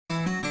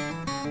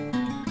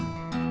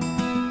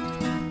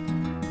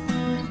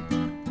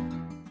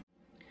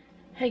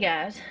Hey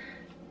guys,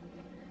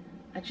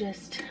 I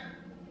just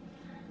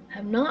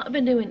have not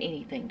been doing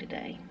anything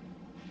today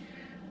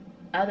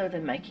other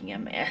than making a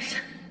mess.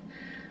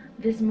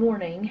 This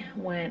morning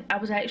when I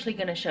was actually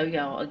going to show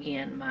y'all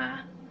again my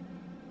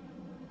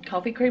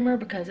coffee creamer,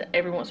 because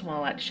every once in a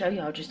while I like to show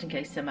y'all just in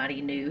case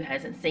somebody new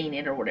hasn't seen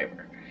it or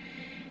whatever.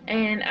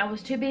 And I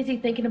was too busy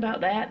thinking about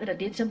that I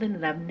did something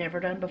that I've never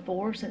done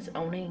before since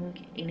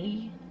owning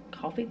any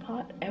coffee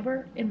pot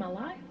ever in my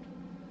life.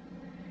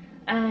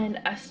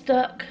 And I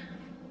stuck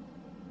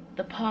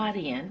the pot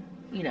in,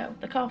 you know,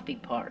 the coffee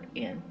part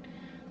in,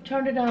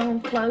 turned it on,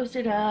 closed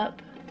it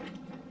up,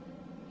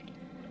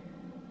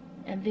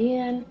 and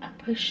then I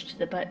pushed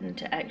the button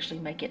to actually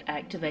make it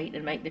activate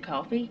and make the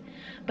coffee.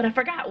 But I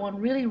forgot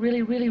one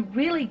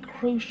really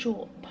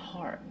crucial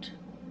part.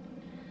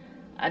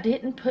 I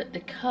didn't put the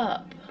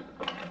cup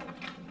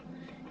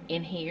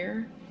in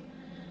here,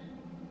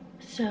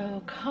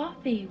 so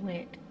coffee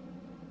went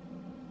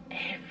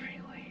everywhere.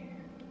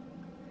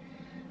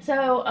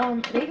 So,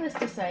 needless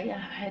to say, I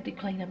had to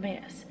clean a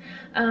mess.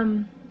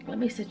 Let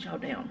me sit y'all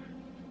down.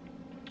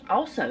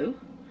 Also,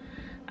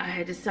 I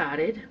had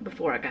decided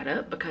before I got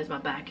up, because my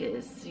back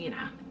is, you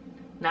know,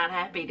 not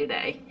happy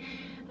today.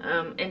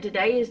 And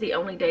today is the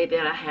only day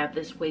that I have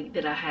this week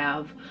that I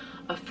have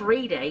a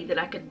free day that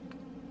I could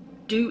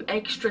do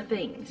extra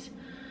things.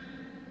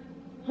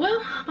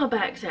 Well, my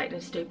back's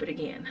acting stupid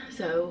again.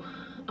 So,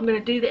 I'm going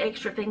to do the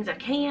extra things I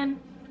can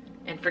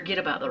and forget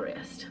about the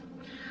rest.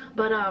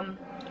 But,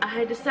 I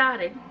had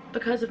decided,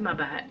 because of my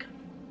back,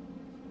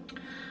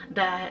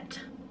 that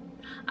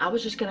I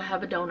was just going to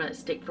have a donut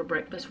stick for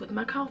breakfast with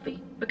my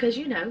coffee. Because,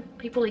 you know,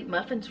 people eat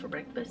muffins for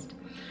breakfast.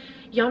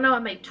 Y'all know I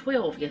made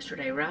 12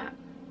 yesterday, right?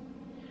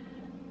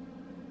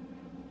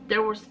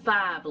 There was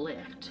 5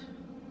 left.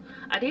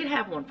 I did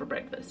have one for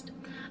breakfast.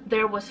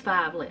 There was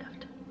 5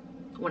 left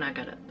when I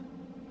got up.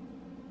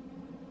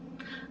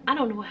 I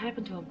don't know what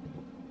happened to them.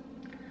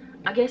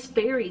 I guess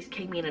fairies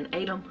came in and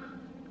ate them.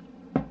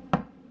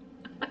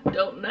 I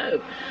don't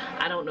know.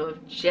 I don't know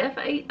if Jeff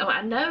ate. Oh,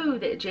 I know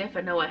that Jeff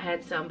and Noah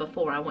had some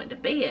before I went to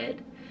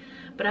bed,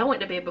 but I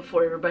went to bed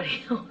before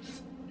everybody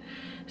else.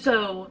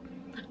 So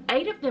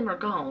 8 of them are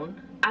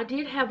gone. I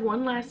did have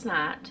one last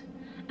night,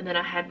 and then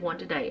I had one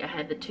today. I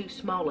had the 2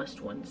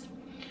 smallest ones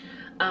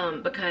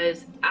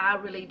because I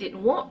really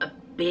didn't want a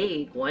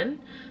big one.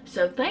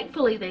 So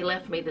thankfully they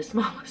left me the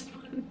smallest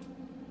one.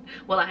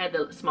 Well, I had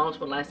the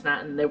smallest one last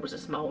night, and there was a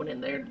small one in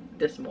there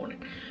this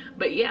morning.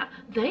 But yeah,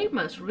 they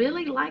must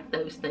really like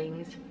those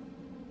things.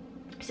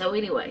 So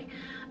anyway,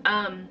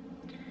 I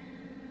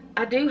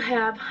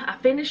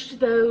finished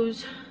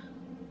those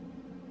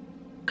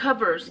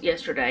covers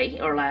yesterday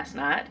or last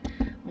night.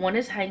 One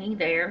is hanging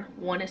there.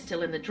 One is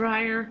still in the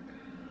dryer.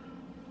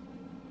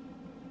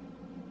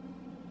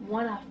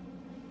 One I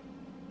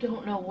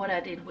don't know what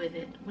I did with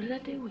it. What did I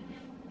do with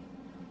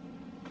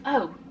it?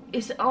 Oh,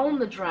 it's on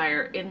the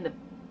dryer in the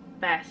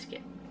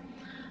basket.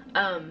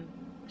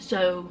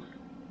 So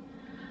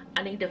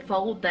I need to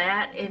fold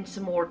that and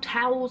some more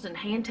towels and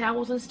hand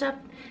towels and stuff,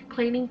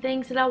 cleaning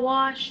things that I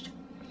washed.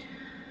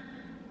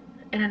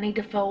 And I need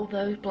to fold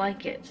those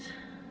blankets.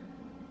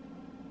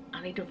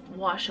 I need to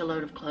wash a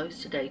load of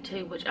clothes today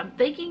too, which I'm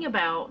thinking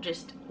about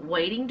just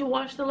waiting to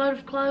wash the load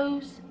of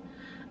clothes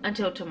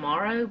until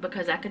tomorrow,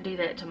 because I can do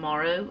that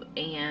tomorrow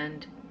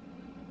and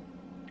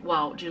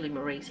while Julie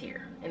Marie's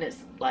here. And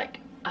it's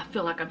like, I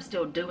feel like I'm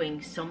still doing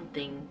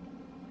something.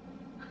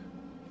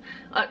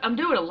 I'm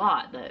doing a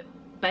lot though.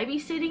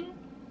 Babysitting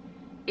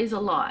is a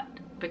lot,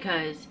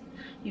 because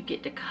you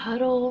get to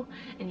cuddle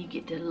and you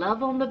get to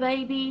love on the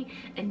baby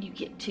and you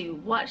get to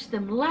watch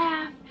them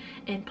laugh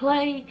and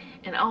play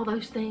and all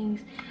those things.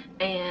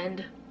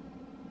 And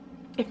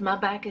if my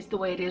back is the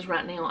way it is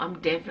right now, I'm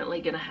definitely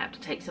gonna have to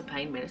take some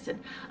pain medicine.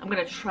 I'm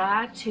gonna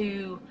try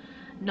to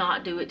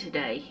not do it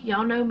today.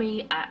 Y'all know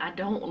me, I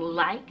don't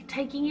like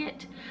taking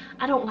it.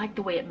 I don't like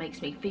the way it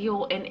makes me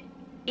feel. And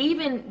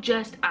even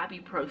just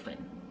ibuprofen,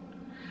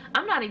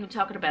 I'm not even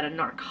talking about a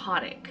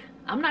narcotic.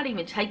 I'm not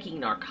even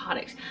taking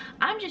narcotics.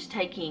 I'm just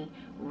taking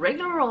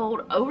regular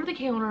old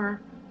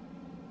over-the-counter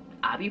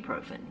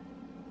ibuprofen.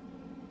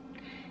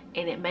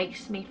 And it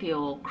makes me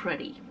feel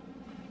cruddy.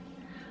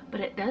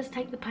 But it does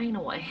take the pain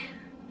away.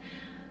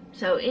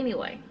 So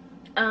anyway,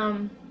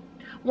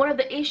 one of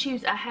the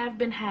issues I have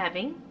been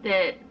having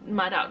that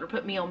my doctor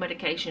put me on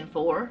medication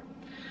for,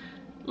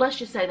 let's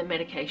just say the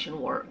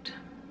medication worked,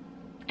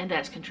 and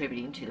that's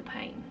contributing to the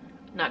pain.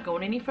 Not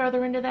going any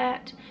further into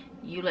that.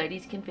 You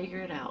ladies can figure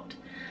it out.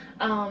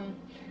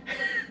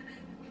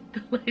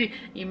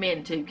 You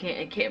men too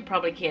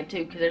probably can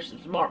too, because there's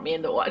some smart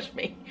men that watch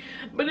me.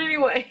 But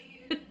anyway,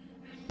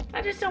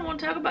 I just don't want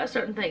to talk about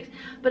certain things.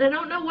 But I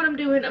don't know what I'm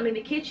doing. I mean,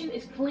 the kitchen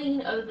is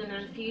clean other than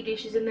there's a few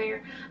dishes in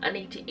there. I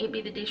need to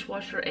empty the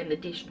dishwasher and the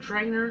dish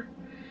drainer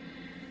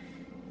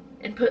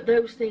and put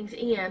those things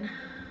in.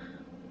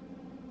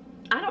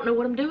 I don't know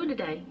what I'm doing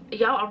today.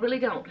 Y'all, I really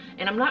don't.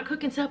 And I'm not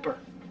cooking supper.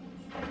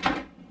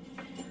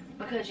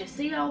 Because you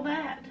see all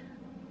that?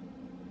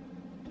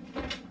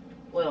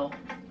 Well,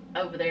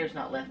 over there's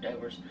not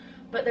leftovers.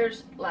 But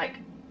there's like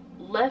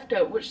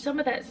leftover, which some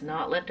of that's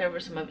not leftover,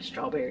 some of it's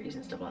strawberries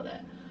and stuff like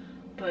that.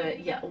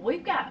 But yeah,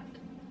 we've got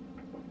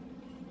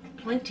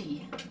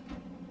plenty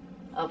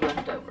of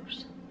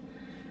leftovers.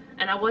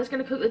 And I was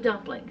going to cook the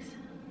dumplings,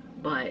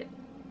 but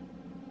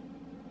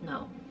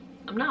no,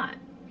 I'm not.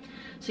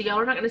 So y'all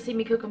are not going to see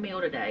me cook a meal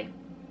today.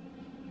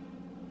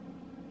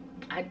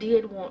 I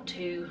did want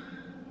to,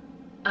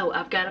 oh,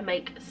 I've got to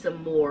make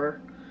some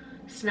more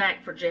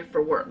snack for Jeff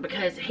for work,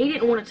 because he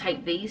didn't want to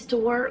take these to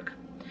work.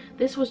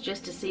 This was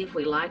just to see if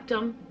we liked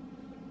them.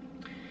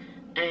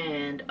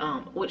 And,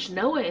 which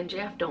Noah and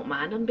Jeff don't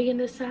mind them being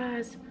this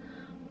size,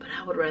 but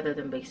I would rather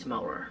them be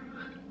smaller.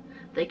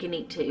 They can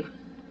eat too.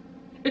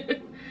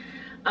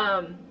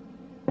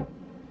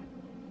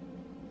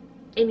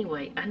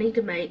 Anyway, I need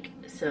to make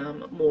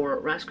some more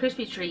Rice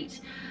Krispie treats,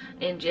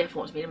 and Jeff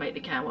wants me to make the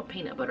kind with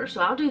peanut butter.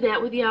 So I'll do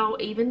that with y'all,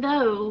 even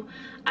though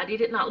I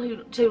did it not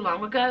too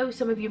long ago.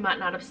 Some of you might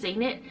not have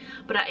seen it,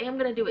 but I am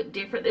going to do it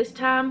different this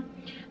time.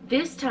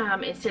 This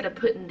time, instead of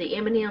putting the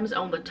M&Ms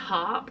on the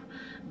top,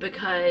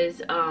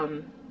 because,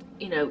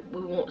 you know,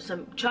 we want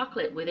some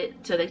chocolate with it,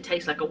 so they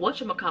taste like a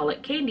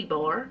whatchamacallit candy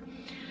bar.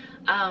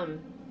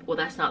 Well,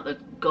 that's not the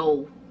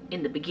goal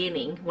in the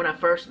beginning. When I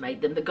first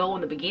made them, the goal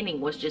in the beginning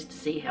was just to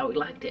see how we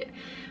liked it.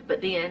 But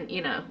then,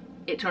 you know,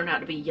 it turned out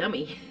to be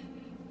yummy.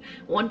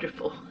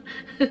 Wonderful.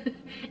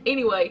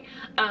 Anyway,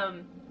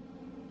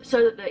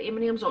 so that the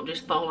M&Ms don't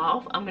just fall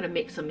off, I'm going to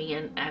mix them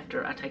in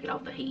after I take it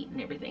off the heat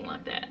and everything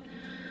like that.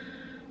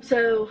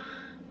 So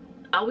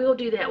I will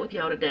do that with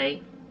y'all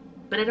today,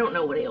 but I don't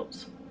know what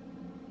else.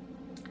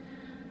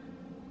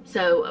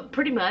 So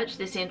pretty much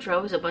this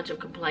intro is a bunch of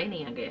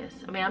complaining, I guess.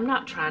 I mean, I'm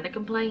not trying to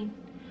complain,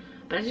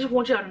 but I just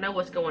want y'all to know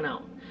what's going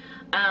on.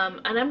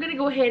 And I'm going to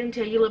go ahead and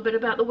tell you a little bit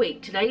about the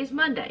week. Today is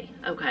Monday,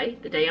 okay?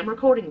 The day I'm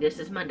recording this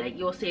is Monday.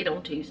 You'll see it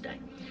on Tuesday.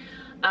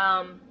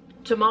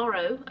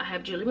 Tomorrow, I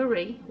have Julie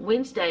Marie.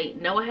 Wednesday,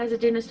 Noah has a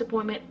dentist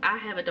appointment. I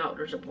have a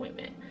doctor's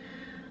appointment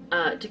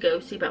to go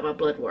see about my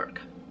blood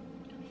work.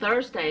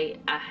 Thursday,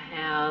 I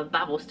have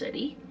Bible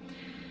study.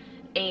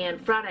 And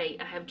Friday,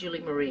 I have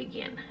Julie Marie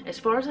again. As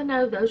far as I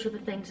know, those are the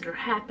things that are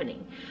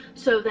happening.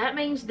 So that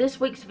means this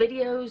week's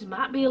videos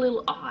might be a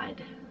little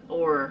odd.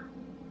 Or,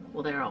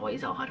 well, they're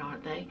always odd,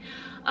 aren't they?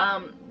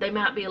 They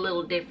might be a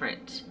little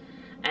different.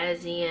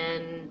 As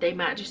in, they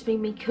might just be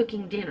me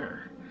cooking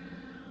dinner.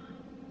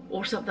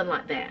 Or something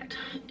like that.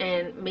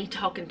 And me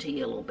talking to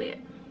you a little bit.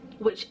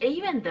 Which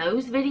even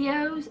those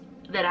videos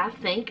that I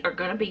think are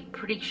going to be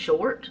pretty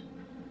short,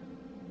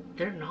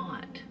 they're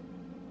not.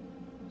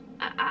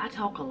 I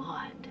talk a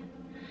lot.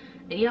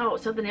 And y'all,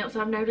 something else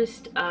I've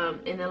noticed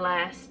in the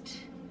last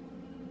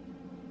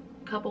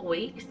couple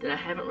weeks that I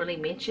haven't really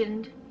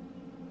mentioned.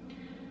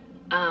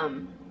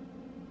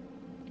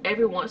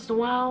 Every once in a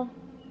while,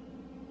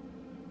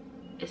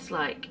 it's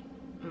like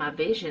my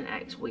vision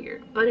acts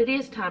weird. But it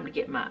is time to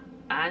get my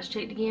eyes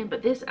checked again.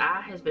 But this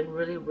eye has been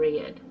really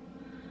red.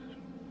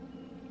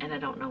 And I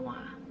don't know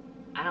why.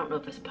 I don't know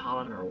if it's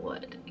pollen or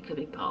what. It could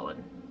be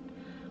pollen.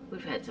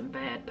 We've had some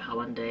bad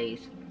pollen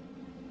days.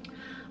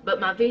 But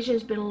my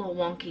vision's been a little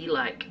wonky,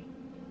 like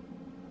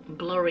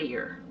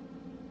blurrier.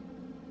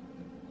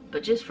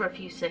 But just for a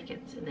few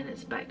seconds, and then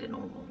it's back to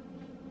normal.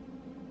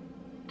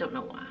 Don't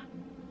know why.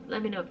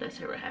 Let me know if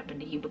that's ever happened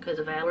to you because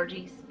of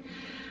allergies.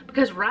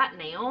 Because right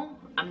now,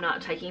 I'm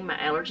not taking my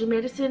allergy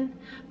medicine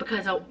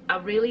because I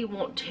really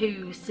want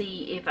to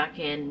see if I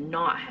can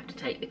not have to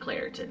take the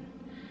Claritin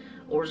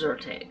or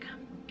Zyrtec.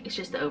 It's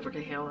just the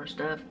over-the-counter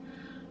stuff.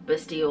 But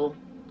still,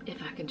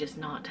 if I can just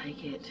not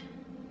take it,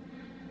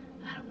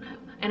 I don't know.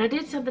 And I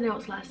did something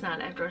else last night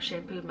after I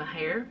shampooed my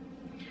hair.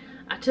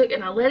 I took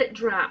and I let it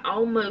dry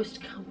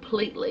almost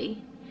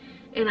completely.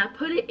 And I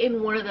put it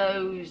in one of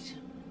those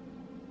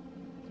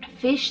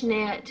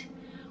fishnet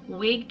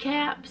wig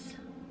caps.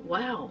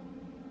 Wow.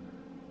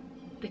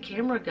 The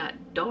camera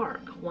got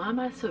dark. Why am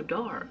I so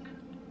dark?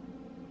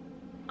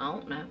 I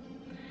don't know.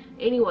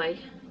 Anyway,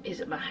 is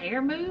it my hair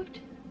moved?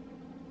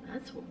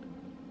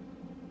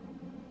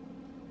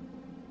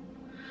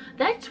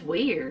 That's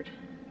weird.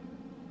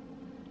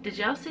 Did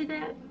y'all see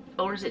that?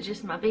 Or is it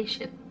just my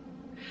vision?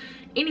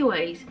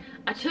 Anyways,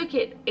 I took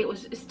it. It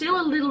was still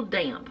a little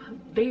damp.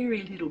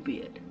 Very little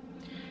bit.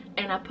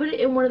 And I put it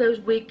in one of those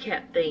wig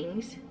cap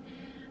things.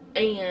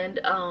 And,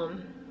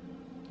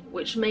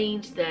 which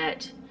means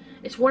that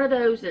it's one of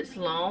those that's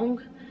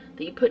long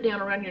that you put down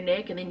around your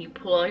neck and then you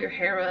pull all your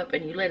hair up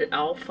and you let it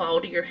all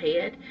fall to your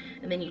head.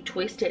 And then you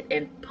twist it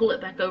and pull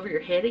it back over your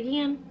head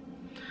again.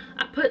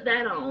 I put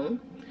that on.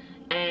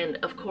 And,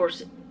 of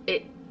course,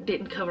 it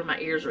didn't cover my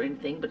ears or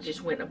anything, but it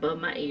just went above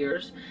my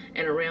ears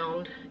and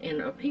around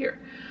and up here.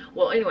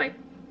 Well, anyway,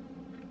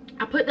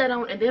 I put that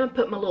on and then I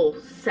put my little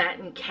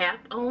satin cap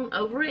on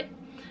over it,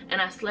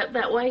 and I slept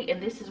that way,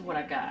 and this is what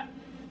I got.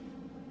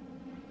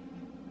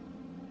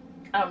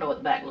 I don't know what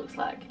the back looks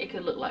like. It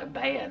could look like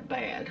bad,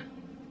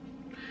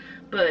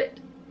 but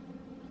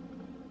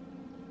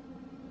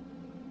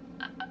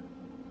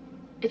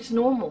it's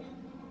normal,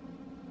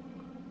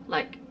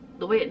 like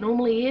the way it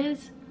normally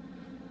is.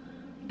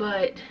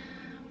 But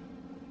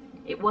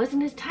it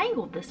wasn't as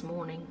tangled this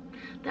morning.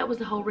 That was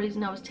the whole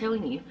reason I was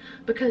telling you.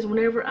 Because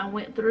whenever I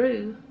went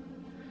through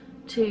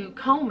to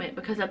comb it,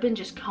 because I've been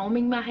just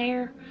combing my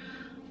hair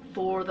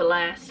for the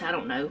last, I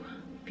don't know,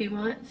 few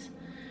months.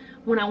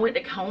 When I went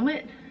to comb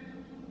it,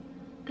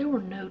 there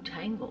were no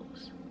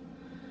tangles.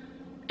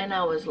 And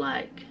I was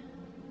like,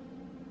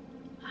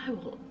 I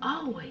will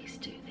always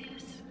do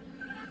this.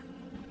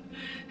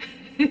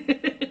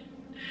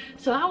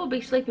 So I will be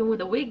sleeping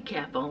with a wig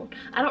cap on.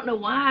 I don't know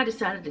why I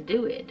decided to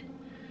do it.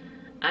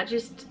 I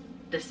just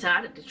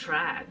decided to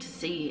try to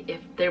see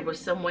if there was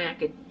some way I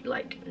could,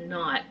 like,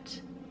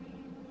 not,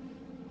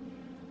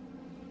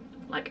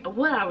 like,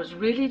 what I was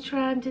really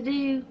trying to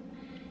do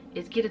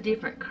is get a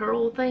different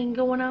curl thing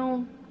going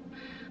on.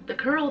 The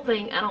curl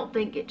thing, I don't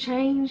think it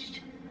changed.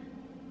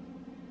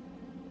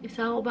 It's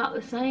all about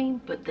the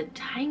same, but the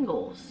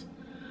tangles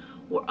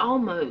were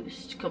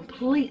almost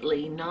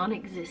completely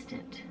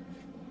non-existent.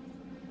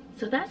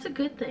 So that's a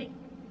good thing.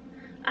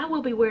 I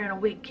will be wearing a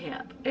wig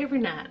cap every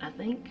night, I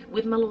think,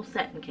 with my little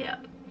satin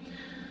cap.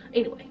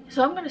 Anyway,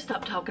 so I'm going to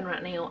stop talking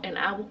right now, and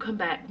I will come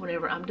back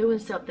whenever I'm doing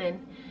something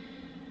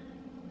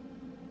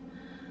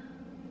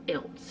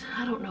else.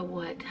 I don't know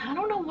what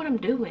I'm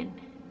doing,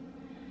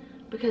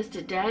 because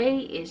today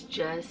is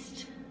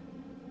just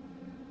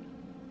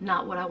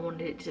not what I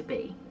wanted it to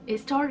be. It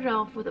started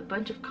off with a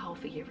bunch of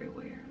coffee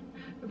everywhere.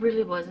 It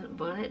really wasn't a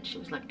bunch. It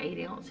was like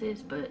 8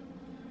 ounces, but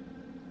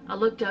I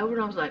looked over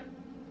and I was like,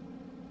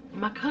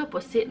 my cup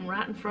was sitting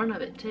right in front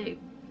of it too.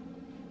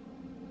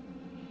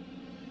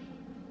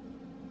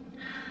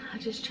 I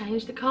just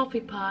changed the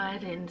coffee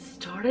pot and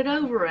started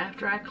over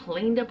after I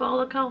cleaned up all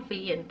the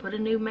coffee and put a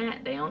new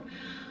mat down.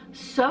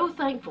 So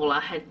thankful I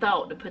had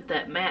thought to put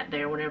that mat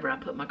there whenever I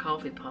put my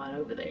coffee pot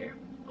over there,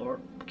 or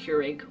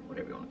Keurig,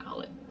 whatever you want to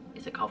call it.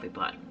 It's a coffee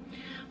pot.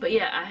 But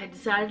yeah, I had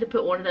decided to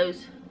put one of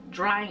those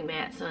drying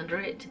mats under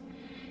it.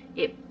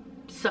 It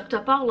sucked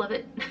up all of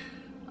it.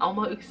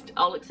 Almost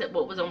all except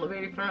what was on the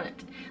very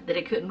front that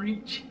it couldn't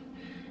reach.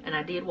 And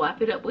I did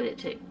wipe it up with it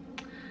too.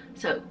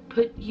 So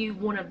put you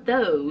one of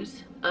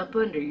those up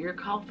under your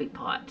coffee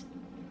pot.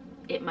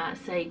 It might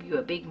save you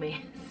a big mess.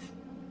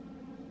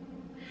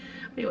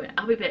 Anyway,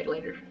 I'll be back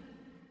later.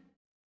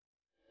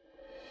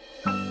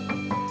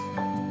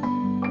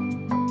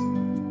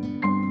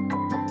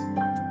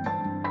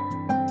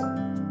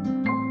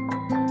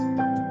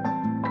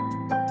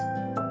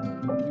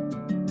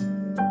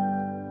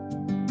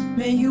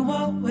 May you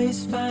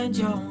always find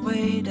your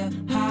way to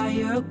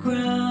higher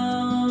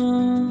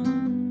ground.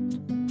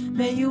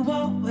 May you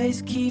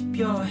always keep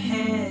your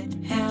head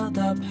held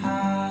up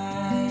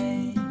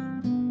high.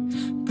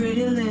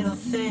 Pretty little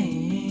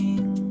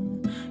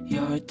thing,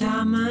 you're a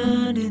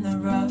diamond in the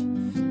rough,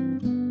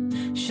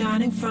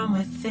 shining from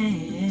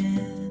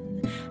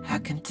within. I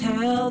can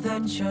tell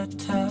that you're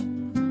tough.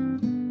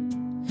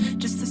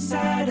 Just the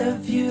sight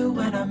of you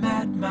when I'm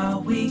at my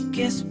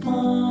weakest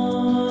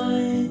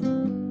point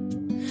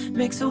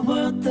makes a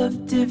world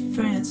of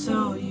difference,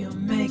 oh, you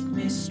make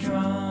me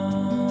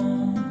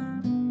strong.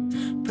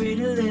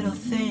 Pretty little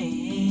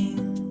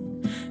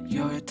thing,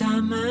 you're a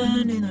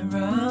diamond in the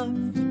rough,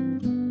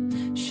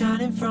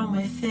 shining from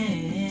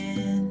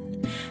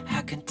within.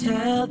 I can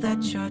tell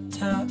that you're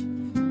tough.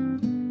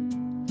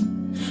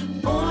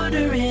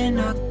 Ordering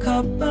a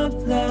cup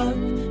of love,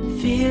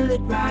 feel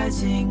it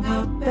rising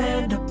up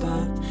and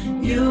above.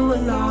 You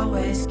will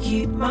always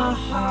keep my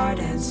heart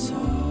and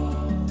soul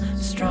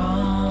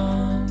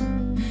strong.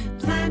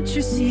 Plant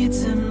your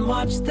seeds and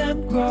watch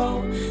them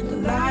grow. The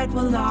light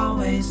will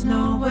always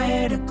know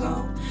where to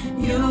go.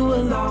 You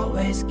will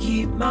always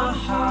keep my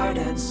heart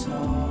and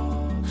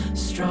soul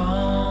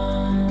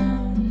strong.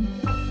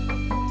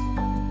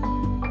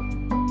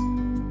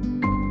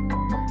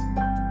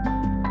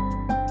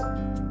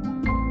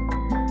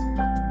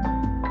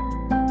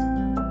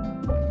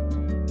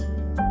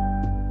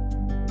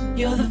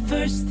 You're the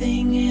first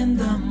thing in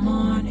the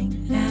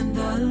morning and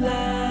the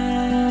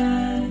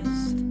last.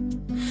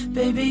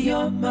 Baby,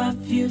 you're my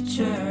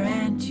future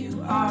and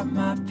you are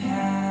my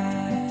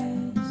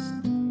past.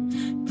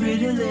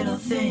 Pretty little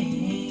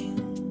thing,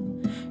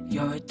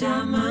 you're a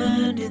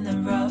diamond in the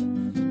rough,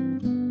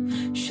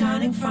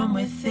 shining from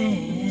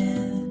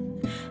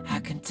within. I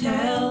can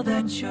tell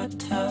that you're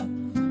tough.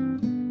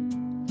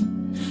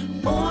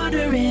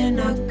 Ordering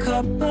a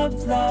cup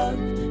of love,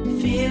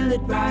 feel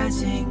it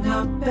rising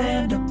up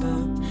and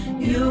above.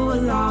 You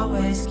will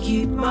always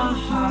keep my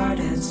heart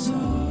and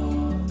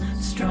soul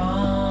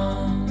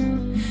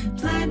strong.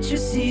 Plant your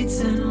seeds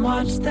and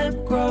watch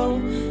them grow.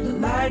 The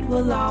light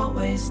will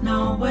always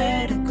know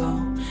where to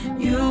go.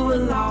 You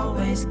will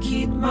always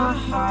keep my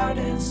heart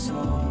and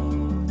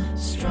soul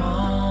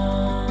strong.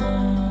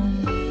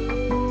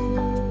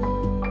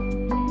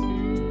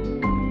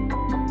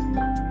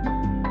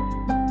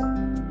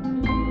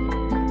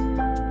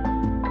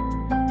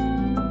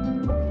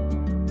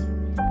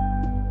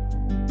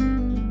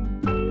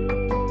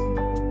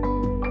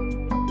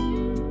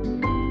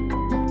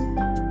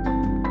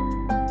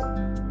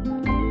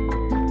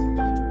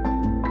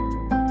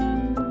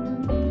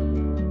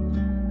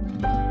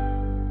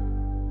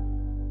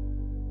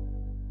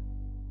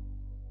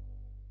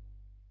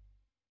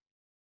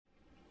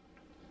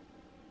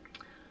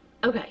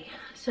 Okay,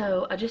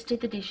 so I just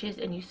did the dishes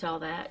and you saw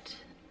that.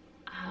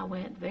 I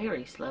went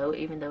very slow,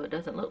 even though it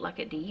doesn't look like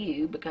it to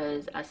you,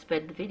 because I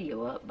sped the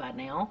video up by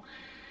now,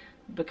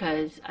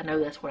 because I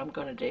know that's what I'm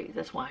going to do.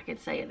 That's why I can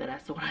say it, that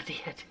that's what I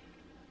did.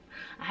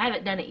 I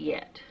haven't done it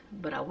yet,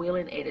 but I will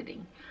in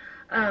editing.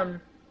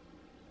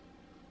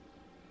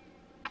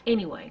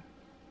 Anyway,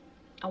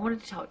 I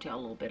wanted to talk to y'all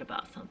a little bit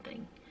about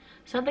something.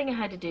 Something I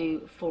had to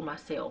do for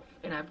myself,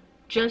 and I've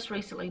just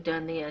recently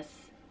done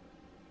this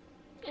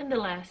in the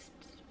last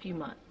few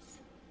months.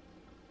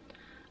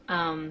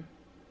 I've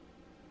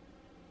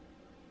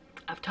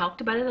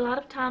talked about it a lot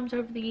of times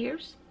over the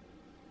years.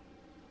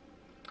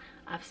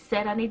 I've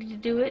said I needed to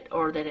do it,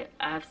 or that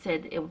I've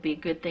said it would be a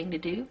good thing to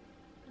do,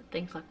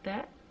 things like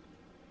that.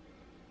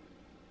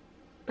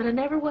 But I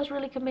never was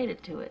really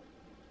committed to it.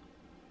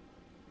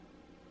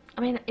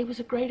 I mean, it was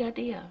a great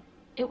idea.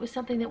 It was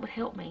something that would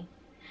help me.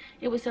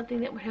 It was something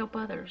that would help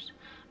others.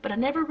 But I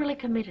never really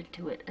committed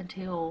to it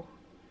until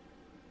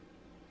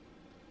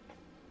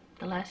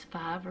the last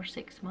 5 or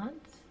 6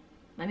 months.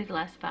 Maybe the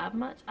last 5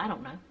 months. I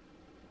don't know.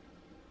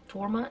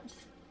 4 months.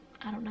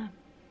 I don't know.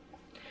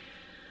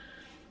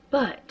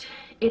 But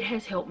it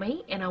has helped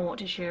me, and I want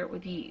to share it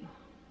with you.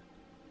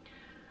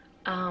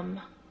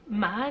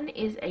 Mine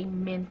is a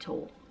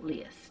mental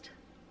list.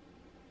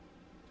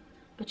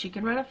 But you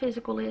can write a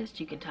physical list.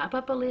 You can type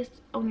up a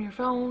list on your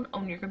phone,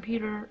 on your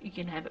computer. You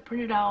can have it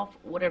printed off,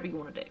 whatever you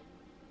want to do.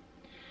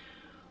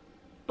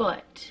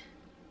 But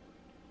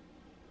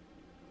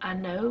I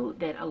know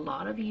that a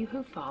lot of you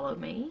who follow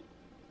me,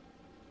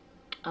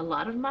 a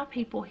lot of my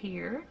people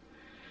here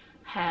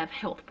have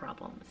health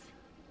problems.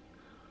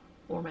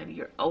 Or maybe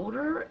you're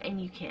older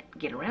and you can't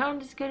get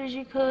around as good as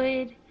you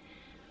could.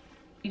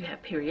 You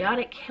have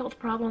periodic health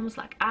problems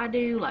like I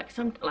do, like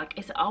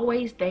it's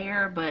always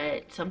there,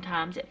 but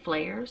sometimes it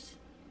flares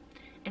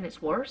and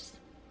it's worse.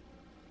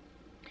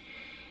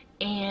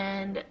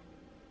 And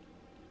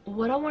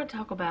what I want to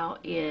talk about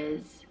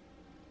is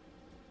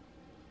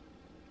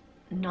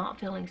not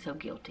feeling so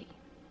guilty.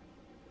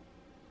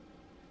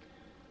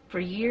 For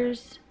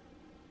years,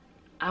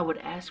 I would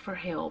ask for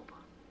help,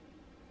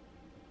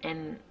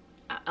 and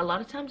a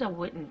lot of times I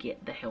wouldn't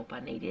get the help I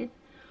needed,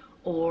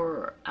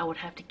 or I would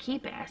have to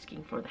keep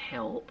asking for the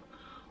help,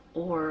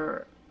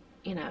 or,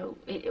 you know,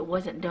 it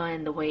wasn't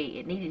done the way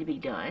it needed to be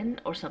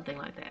done, or something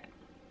like that.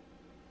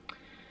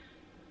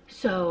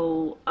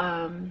 So,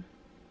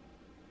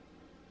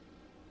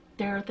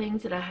 there are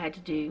things that I had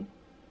to do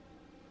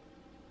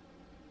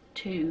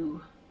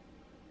to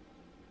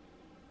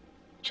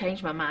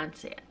change my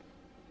mindset.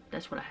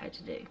 That's what I had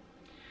to do.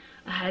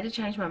 I had to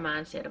change my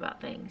mindset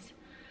about things.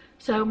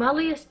 So my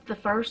list, the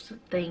first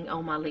thing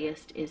on my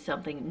list is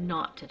something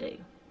not to do.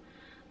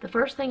 The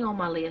first thing on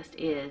my list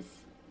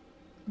is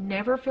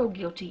never feel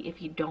guilty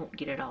if you don't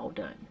get it all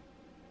done.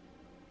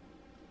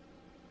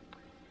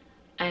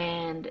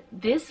 And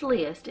this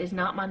list is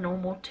not my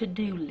normal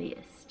to-do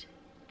list.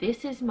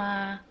 This is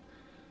my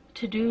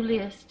to-do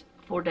list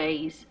for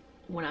days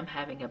when I'm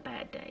having a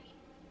bad day.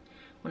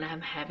 When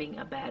I'm having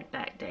a bad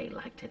back day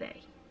like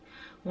today.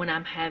 When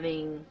I'm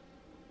having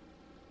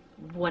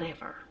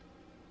whatever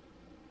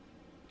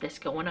that's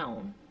going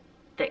on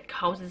that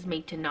causes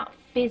me to not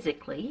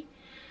physically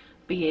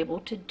be able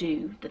to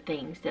do the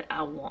things that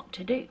I want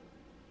to do.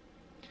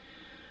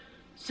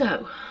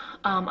 So,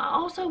 I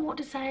also want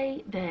to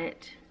say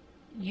that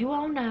you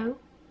all know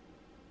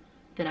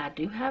that I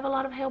do have a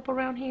lot of help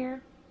around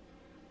here.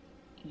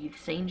 You've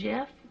seen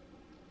Jeff.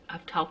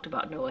 I've talked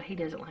about Noah. He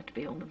doesn't like to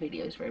be on the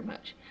videos very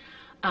much.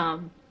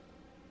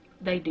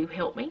 They do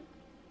help me.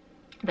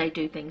 They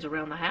do things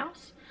around the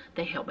house.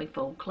 They help me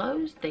fold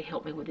clothes. They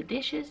help me with the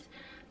dishes.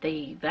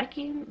 They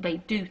vacuum. They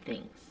do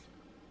things.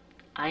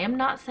 I am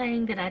not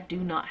saying that I do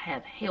not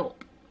have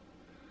help.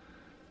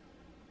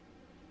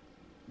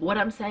 What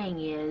I'm saying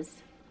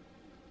is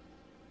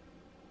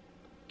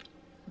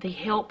the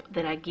help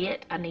that I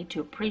get, I need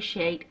to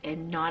appreciate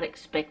and not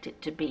expect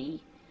it to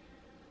be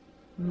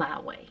my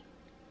way,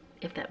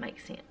 if that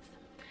makes sense.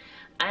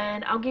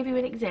 And I'll give you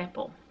an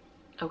example,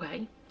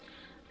 okay?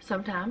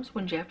 Sometimes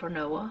when Jeff or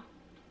Noah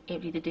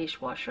empty the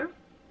dishwasher,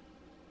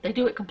 they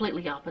do it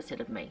completely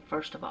opposite of me,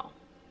 first of all.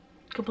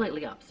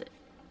 Completely opposite.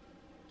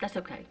 That's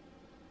okay.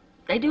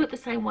 They do it the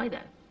same way,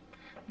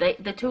 though.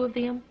 The two of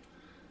them,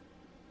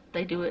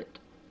 they do it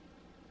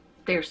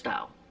their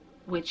style,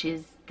 which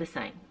is the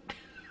same.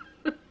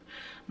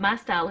 My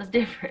style is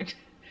different.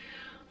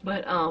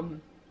 But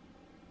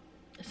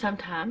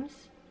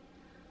sometimes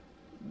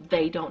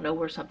they don't know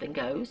where something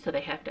goes, so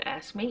they have to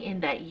ask me,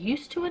 and that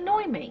used to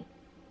annoy me.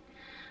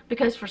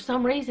 Because for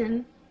some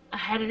reason, I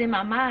had it in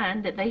my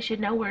mind that they should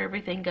know where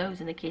everything goes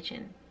in the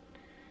kitchen.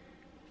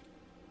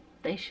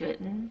 They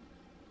shouldn't,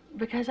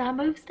 because I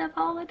move stuff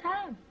all the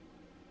time.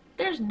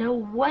 There's no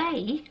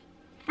way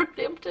for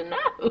them to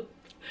know.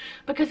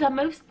 Because I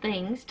move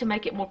things to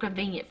make it more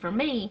convenient for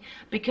me,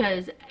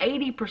 because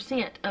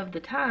 80% of the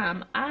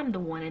time, I'm the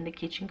one in the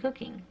kitchen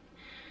cooking.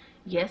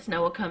 Yes,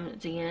 Noah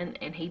comes in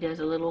and he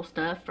does a little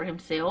stuff for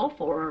himself,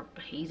 or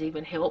he's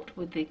even helped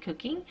with the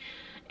cooking.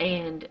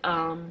 And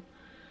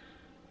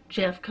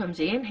Jeff comes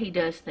in, he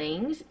does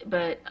things,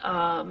 but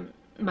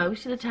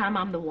most of the time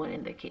I'm the one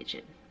in the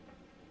kitchen.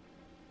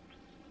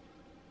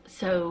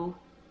 So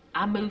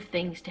I move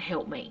things to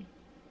help me.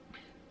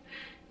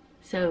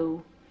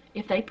 So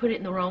if they put it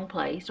in the wrong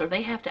place or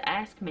they have to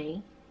ask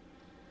me,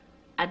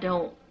 I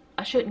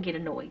shouldn't get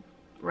annoyed,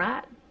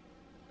 right?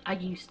 I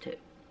used to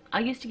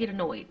get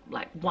annoyed.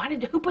 Like,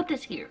 who put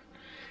this here?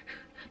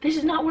 This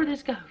is not where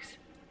this goes.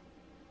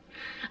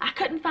 I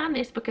couldn't find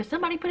this because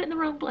somebody put it in the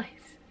wrong place.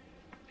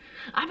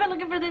 I've been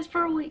looking for this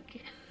for a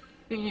week.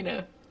 You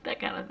know, that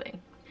kind of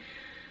thing.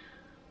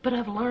 But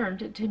I've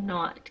learned to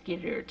not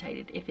get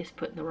irritated if it's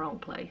put in the wrong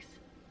place.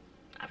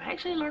 I've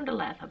actually learned to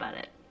laugh about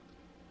it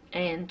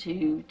and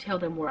to tell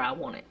them where I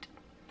want it.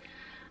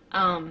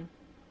 And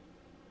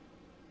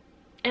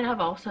I've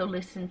also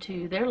listened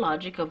to their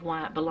logic of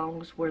why it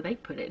belongs where they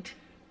put it.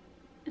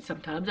 And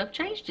sometimes I've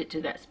changed it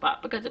to that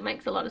spot because it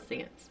makes a lot of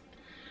sense.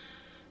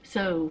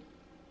 So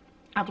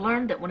I've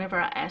learned that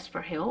whenever I ask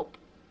for help,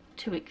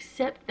 to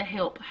accept the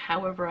help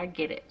however I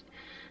get it.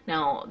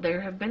 Now,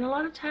 there have been a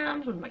lot of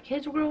times when my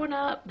kids were growing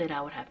up that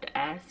I would have to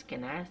ask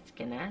and ask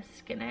and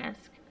ask and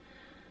ask.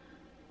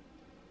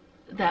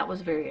 That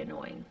was very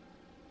annoying.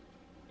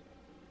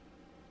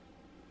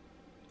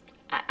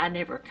 I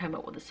never came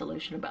up with a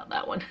solution about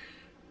that one.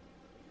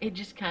 It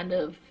just kind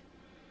of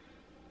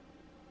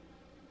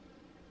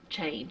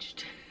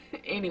changed.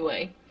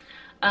 Anyway,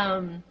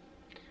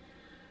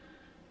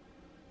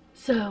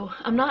 so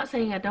I'm not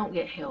saying I don't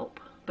get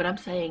help, but I'm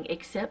saying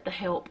accept the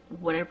help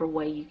whatever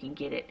way you can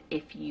get it.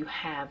 If you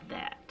have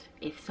that,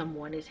 if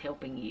someone is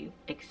helping you,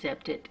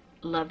 accept it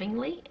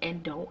lovingly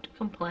and don't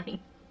complain.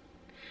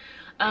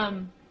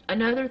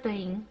 Another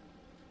thing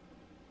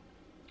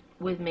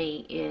with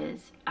me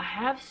is I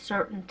have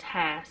certain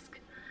tasks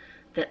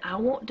that I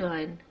want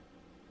done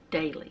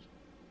daily.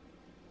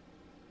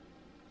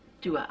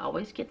 Do I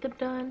always get them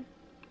done?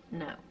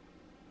 No.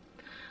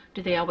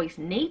 Do they always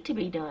need to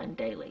be done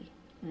daily?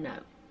 No.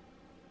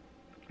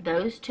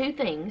 Those two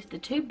things, the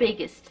two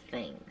biggest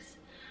things,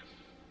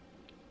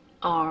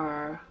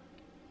 are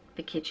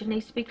the kitchen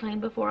needs to be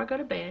cleaned before I go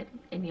to bed,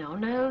 and y'all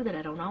know that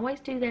I don't always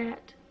do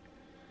that,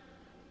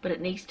 but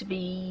it needs to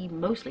be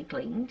mostly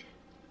cleaned,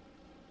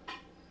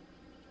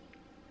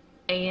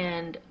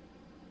 and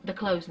the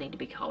clothes need to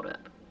be caught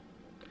up,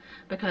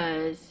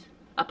 because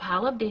a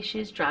pile of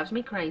dishes drives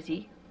me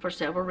crazy for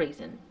several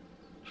reasons.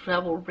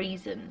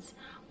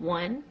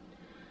 One,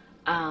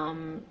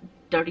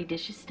 dirty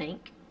dishes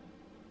stink.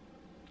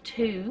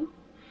 2,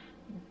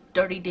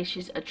 dirty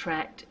dishes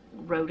attract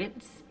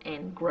rodents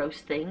and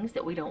gross things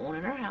that we don't want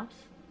in our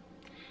house.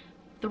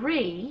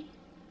 3,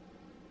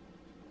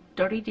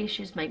 dirty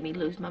dishes make me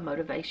lose my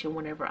motivation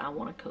whenever I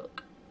want to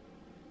cook.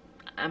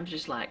 I'm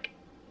just like,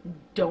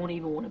 don't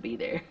even want to be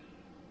there.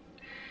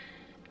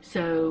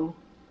 So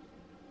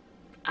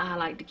I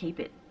like to keep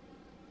it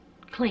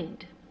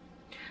cleaned.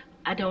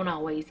 I don't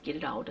always get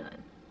it all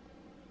done.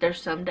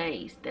 There's some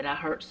days that I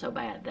hurt so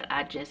bad that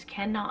I just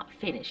cannot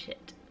finish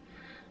it.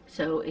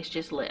 So it's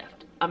just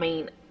left. I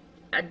mean,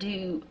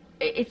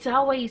 it's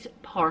always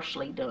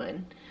partially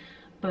done,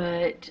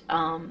 but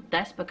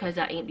that's because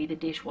I empty the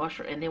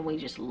dishwasher and then we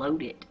just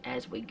load it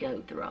as we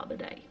go throughout the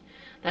day.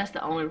 That's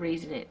the only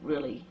reason it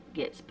really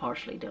gets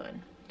partially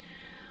done.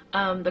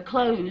 The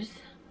clothes,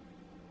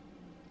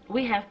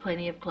 we have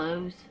plenty of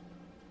clothes.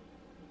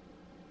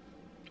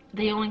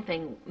 The only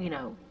thing,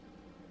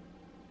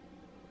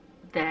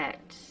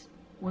 that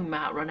we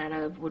might run out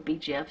of would be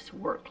Jeff's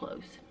work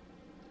clothes,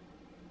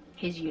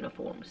 his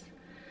uniforms.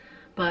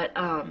 But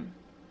I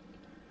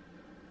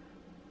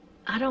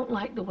don't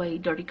like the way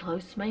dirty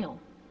clothes smell.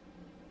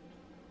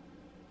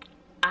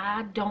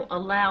 I don't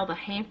allow the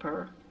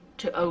hamper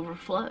to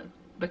overflow,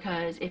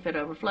 because if it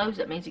overflows,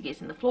 that means it gets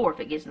in the floor. If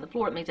it gets in the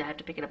floor, it means I have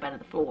to pick it up out of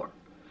the floor.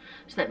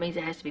 So that means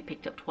it has to be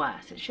picked up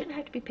twice. It shouldn't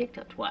have to be picked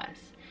up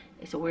twice.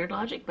 It's a weird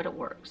logic, but it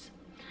works.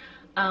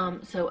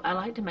 So I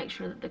like to make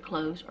sure that the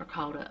clothes are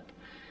caught up.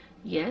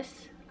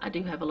 Yes, I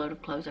do have a load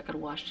of clothes I could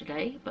wash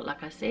today, but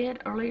like I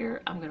said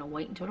earlier, I'm going to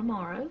wait until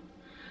tomorrow.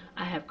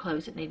 I have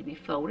clothes that need to be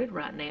folded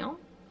right now,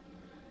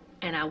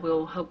 and I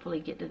will hopefully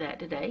get to that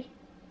today.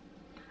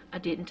 I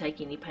didn't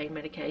take any pain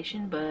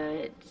medication,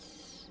 but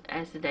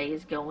as the day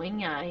is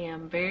going, I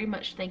am very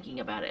much thinking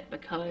about it,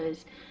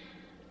 because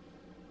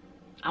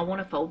I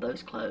want to fold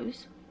those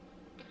clothes,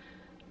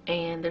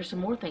 and there's some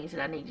more things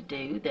that I need to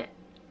do that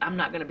I'm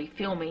not going to be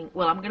filming.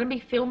 Well, I'm going to be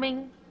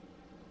filming,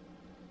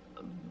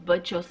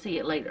 but you'll see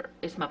it later.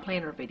 It's my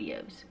planner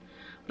videos.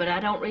 But I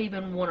don't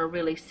even want to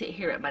really sit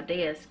here at my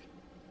desk.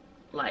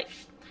 Like,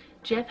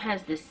 Jeff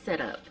has this set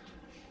up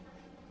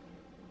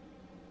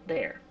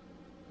there.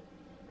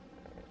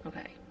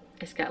 Okay.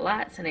 It's got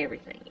lights and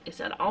everything.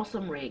 It's an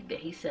awesome rig that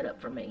he set up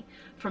for me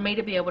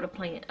to be able to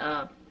plan,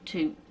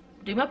 to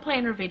do my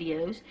planner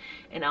videos,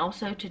 and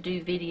also to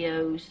do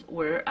videos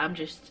where I'm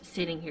just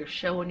sitting here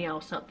showing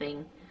y'all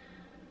something,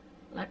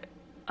 like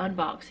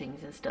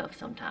unboxings and stuff.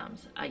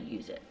 Sometimes I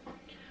use it.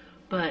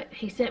 But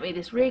he set me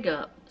this rig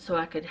up so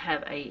I could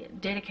have a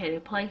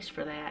dedicated place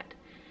for that.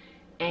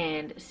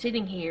 And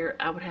sitting here,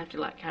 I would have to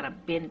like kind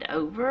of bend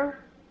over,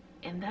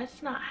 and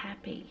that's not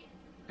happy.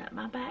 That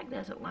my back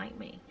doesn't like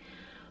me.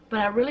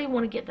 But I really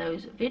want to get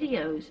those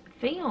videos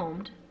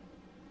filmed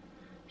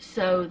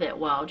so that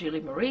while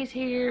Julie Marie's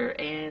here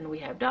and we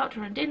have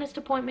doctor and dentist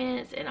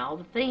appointments and all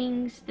the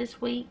things this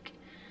week,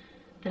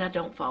 that I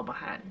don't fall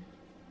behind.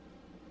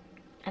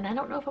 And I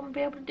don't know if I'm going to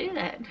be able to do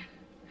that,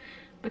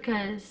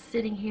 because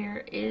sitting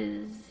here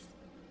is,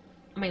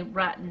 I mean,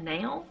 right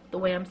now, the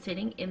way I'm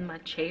sitting in my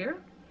chair,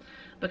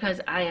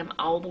 because I am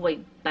all the way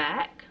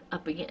back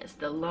up against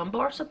the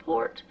lumbar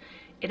support,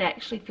 it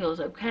actually feels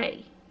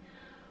okay.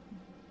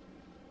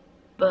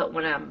 But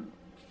when I'm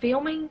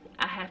filming,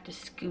 I have to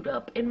scoot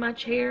up in my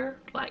chair,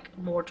 like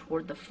more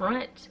toward the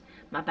front.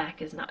 My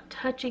back is not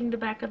touching the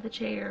back of the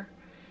chair,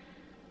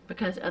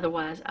 because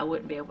otherwise I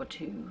wouldn't be able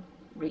to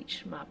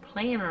reach my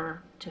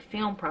planner to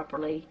film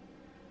properly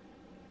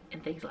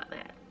and things like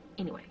that.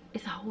 Anyway,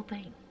 it's a whole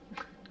thing.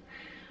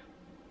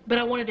 But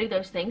I want to do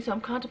those things, so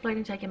I'm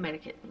contemplating taking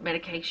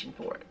medication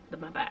for it,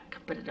 my back.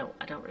 But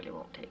I don't really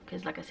want to,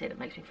 because like I said, it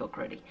makes me feel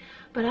cruddy.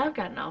 But I've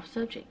gotten off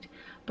subject.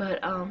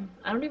 But I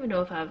don't even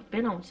know if I've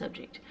been on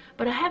subject.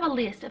 But I have a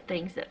list of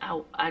things that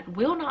I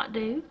will not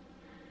do.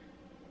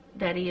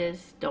 That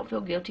is, don't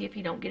feel guilty if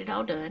you don't get it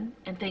all done.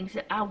 And things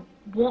that I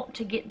want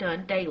to get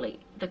done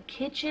daily. The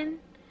kitchen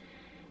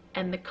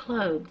and the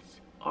clothes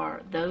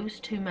are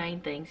those two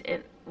main things.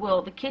 And,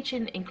 well, the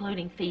kitchen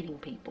including feeding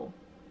people.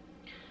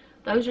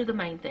 Those are the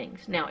main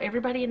things. Now,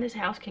 everybody in this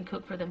house can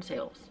cook for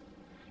themselves.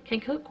 Can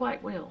cook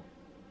quite well.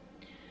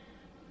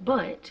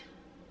 But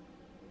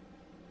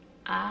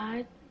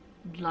I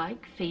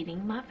like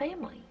feeding my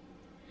family.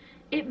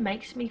 It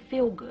makes me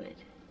feel good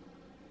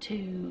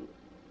to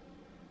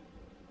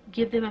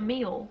give them a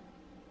meal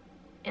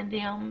and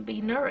them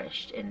be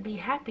nourished and be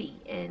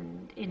happy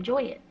and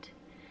enjoy it.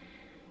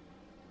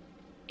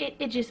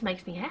 It just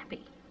makes me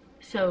happy.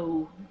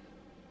 So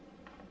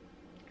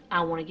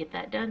I want to get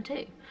that done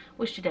too.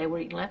 Which today we're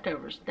eating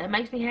leftovers. That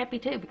makes me happy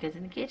too, because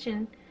in the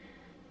kitchen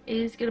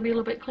is going to be a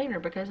little bit cleaner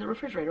because the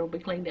refrigerator will be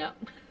cleaned out.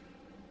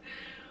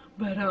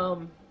 But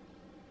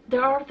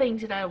there are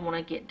things that I want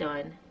to get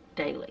done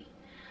daily.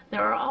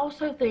 There are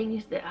also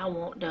things that I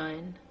want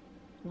done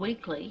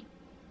weekly.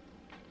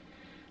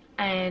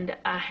 And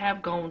I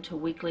have gone to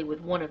weekly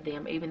with one of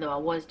them, even though I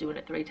was doing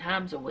it 3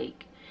 times a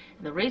week.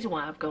 And the reason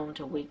why I've gone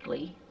to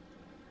weekly,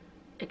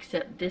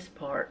 except this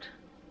part,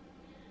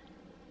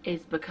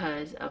 is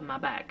because of my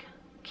back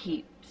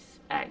keeps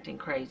acting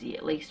crazy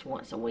at least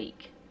once a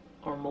week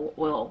or more.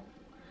 Well,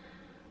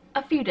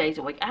 a few days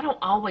a week. I don't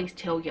always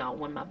tell y'all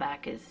when my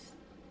back is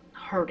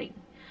hurting.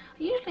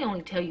 I usually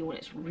only tell you when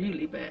it's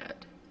really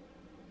bad.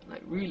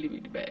 Like really,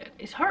 really bad.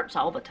 It hurts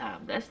all the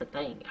time. That's the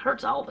thing. It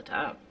hurts all the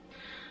time.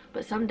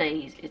 But some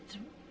days it's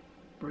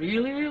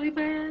really, really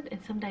bad,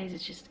 and some days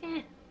it's just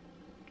a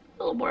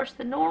little worse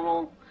than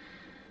normal.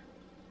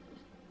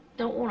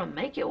 Don't want to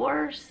make it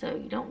worse, so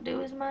you don't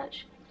do as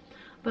much.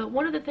 But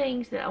one of the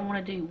things that I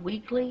want to do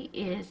weekly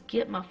is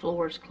get my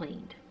floors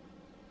cleaned.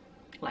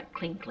 Like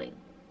clean.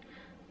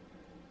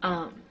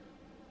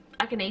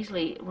 I can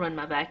easily run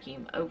my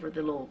vacuum over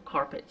the little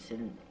carpets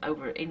and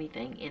over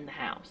anything in the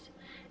house.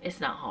 It's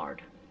not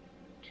hard.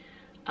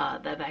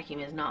 That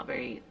vacuum is not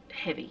very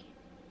heavy.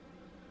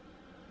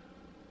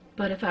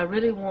 But if I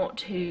really want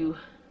to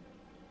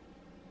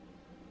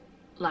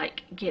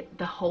like get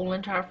the whole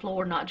entire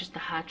floor, not just the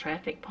high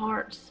traffic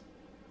parts,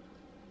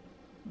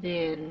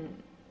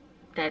 then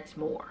that's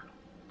more,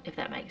 if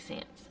that makes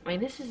sense. I mean,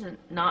 this is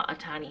not a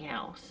tiny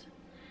house.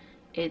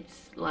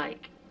 It's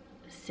like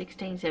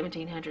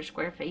 1700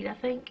 square feet, I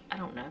think. I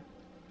don't know.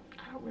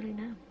 I don't really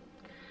know.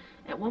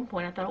 At one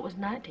point I thought it was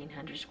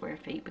 1900 square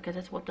feet because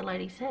that's what the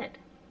lady said.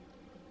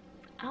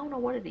 I don't know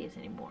what it is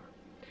anymore.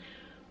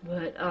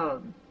 But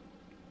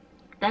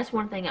that's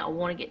one thing I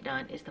want to get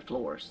done, is the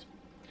floors.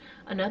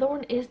 Another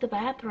one is the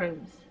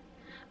bathrooms,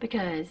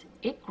 because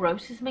it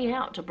grosses me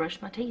out to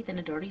brush my teeth in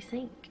a dirty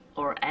sink,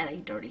 or at a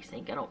dirty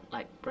sink. I don't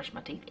like brush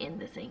my teeth in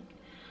the sink,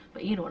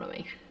 but you know what I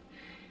mean.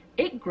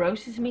 It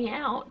grosses me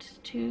out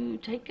to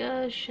take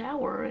a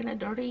shower in a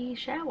dirty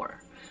shower,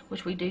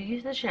 which we do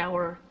use the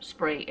shower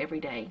spray every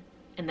day,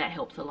 and that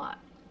helps a lot.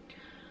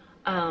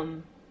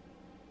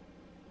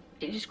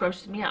 It just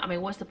grosses me out. I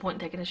mean, what's the point in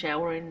taking a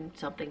shower in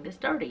something that's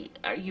dirty?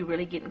 Are you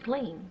really getting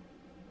clean?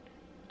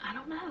 I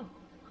don't know.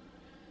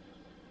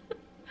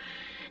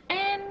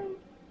 And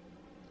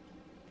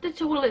the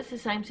toilet's the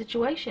same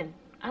situation.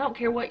 I don't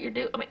care what you're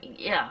doing. I mean,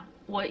 yeah,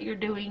 what you're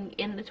doing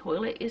in the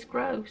toilet is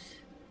gross.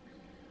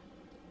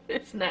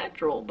 It's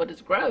natural, but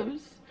it's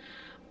gross.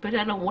 But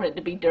I don't want it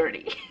to be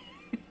dirty.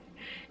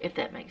 If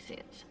that makes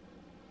sense.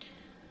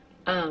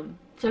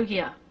 So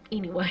yeah,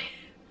 anyway,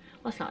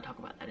 let's not talk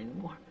about that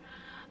anymore.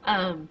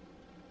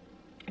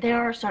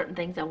 There are certain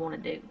things I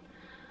want to do,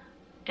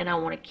 and I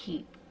want to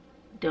keep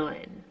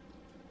doing.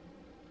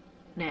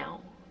 Now,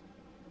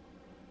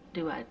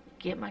 do I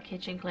get my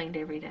kitchen cleaned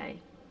every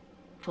day,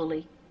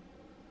 fully,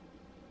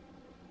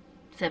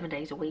 7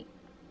 days a week?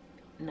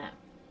 No.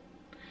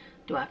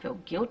 Do I feel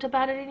guilt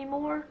about it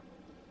anymore?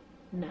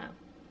 No.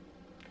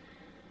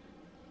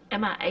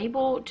 Am I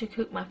able to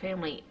cook my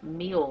family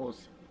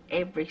meals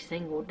every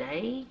single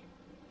day?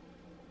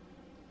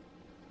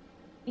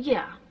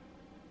 Yeah.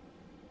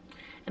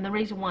 And the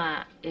reason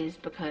why is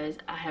because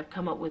I have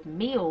come up with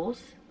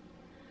meals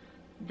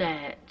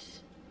that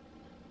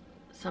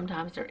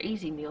sometimes they're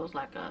easy meals,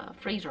 like a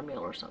freezer meal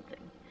or something.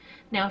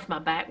 Now, if my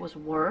back was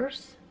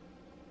worse,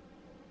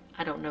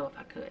 I don't know if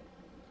I could.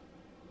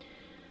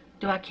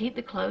 Do I keep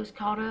the clothes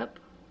caught up?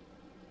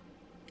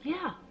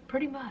 Yeah,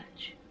 pretty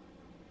much.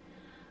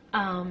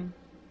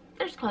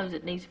 There's clothes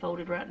that needs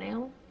folded right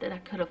now that I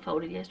could have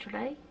folded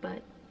yesterday,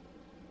 but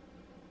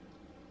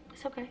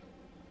it's okay.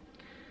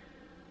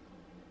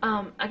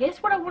 I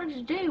guess what I wanted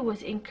to do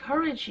was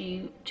encourage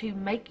you to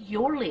make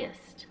your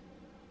list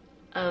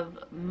of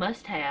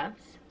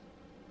must-haves,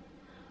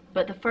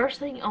 but the first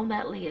thing on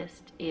that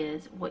list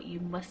is what you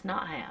must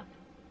not have.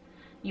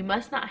 You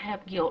must not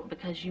have guilt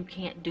because you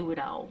can't do it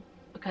all.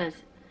 Because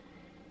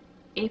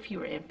if you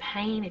were in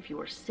pain, if you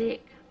were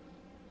sick,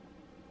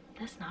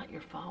 that's not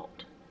your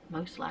fault,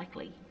 most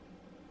likely.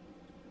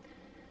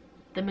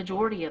 The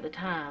majority of the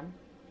time,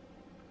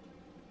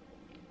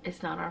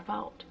 it's not our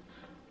fault.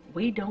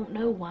 We don't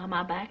know why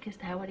my back is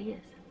how it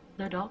is.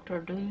 The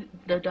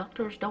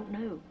doctors don't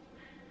know.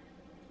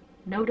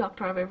 No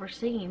doctor I've ever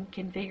seen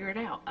can figure it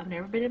out. I've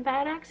never been in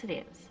bad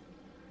accidents.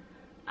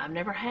 I've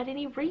never had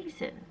any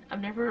reason.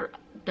 I've never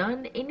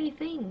done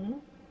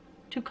anything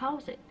to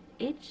cause it.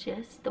 It's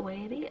just the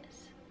way it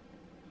is.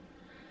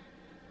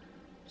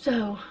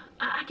 So,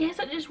 I guess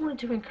I just wanted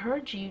to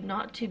encourage you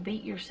not to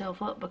beat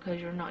yourself up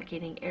because you're not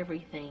getting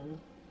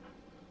everything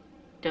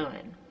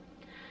done.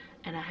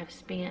 And I have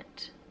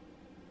spent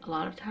a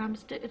lot of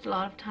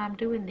time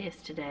doing this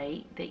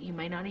today that you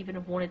may not even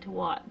have wanted to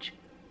watch.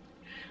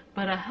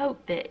 But I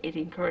hope that it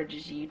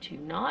encourages you to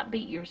not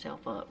beat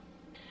yourself up,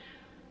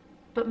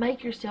 but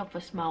make yourself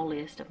a small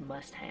list of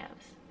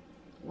must-haves.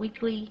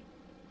 Weekly,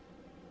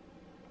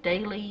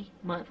 daily,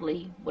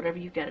 monthly, whatever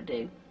you've got to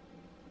do,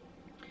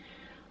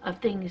 of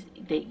things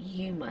that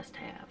you must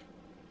have.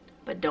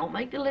 But don't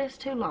make the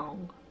list too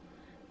long.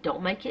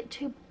 Don't make it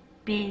too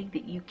big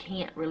that you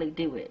can't really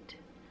do it.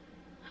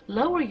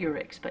 Lower your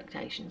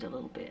expectations a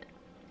little bit.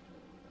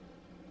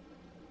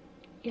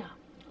 Yeah,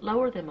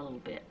 lower them a little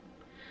bit.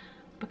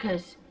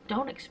 Because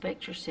don't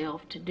expect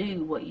yourself to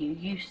do what you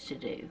used to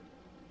do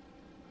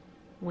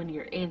when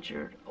you're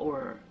injured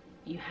or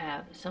you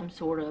have some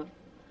sort of,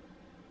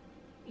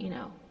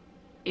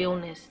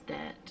 illness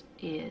that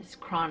is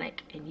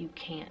chronic and you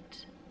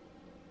can't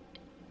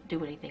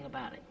do anything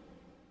about it.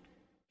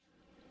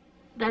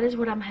 That is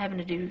what I'm having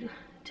to do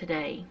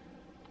today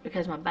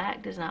because my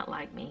back does not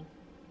like me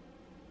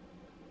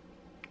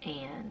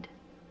and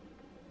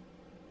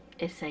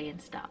it's saying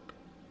stop.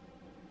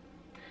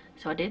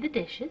 So I did the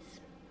dishes.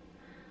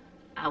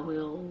 I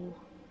will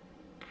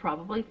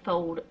probably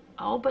fold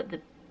I'll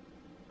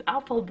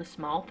fold the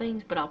small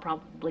things, but I'll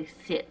probably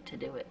sit to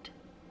do it.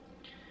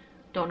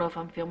 Don't know if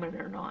I'm filming it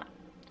or not.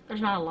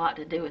 There's not a lot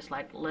to do. It's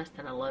like less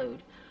than a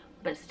load,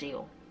 but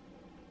still.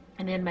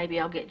 And then maybe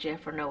I'll get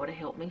Jeff or Noah to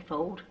help me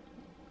fold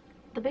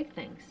the big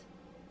things.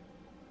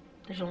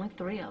 There's only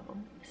 3 of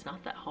them. It's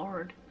not that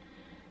hard.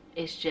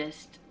 It's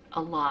just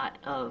a lot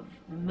of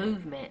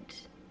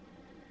movement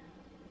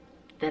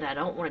that I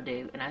don't want to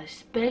do, and I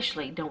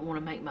especially don't want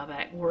to make my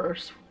back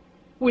worse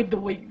with the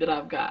week that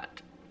I've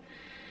got.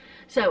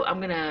 So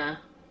I'm gonna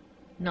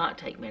not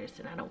take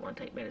medicine. I don't want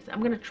to take medicine.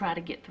 I'm gonna try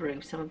to get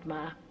through some of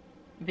my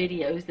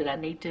videos that I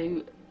need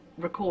to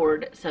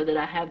record so that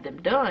I have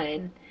them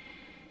done,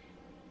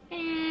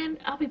 and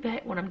I'll be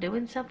back when I'm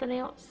doing something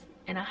else.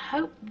 And I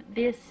hope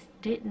this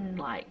didn't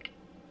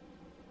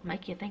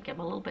make you think I'm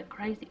a little bit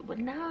crazy. Well,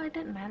 no, it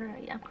doesn't matter.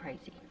 I'm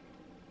crazy.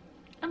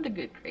 I'm the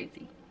good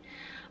crazy.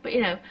 But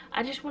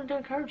I just wanted to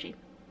encourage you.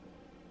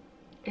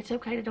 It's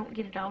okay to don't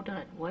get it all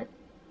done. What?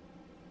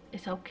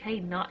 It's okay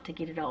not to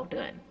get it all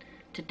done.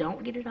 To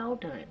don't get it all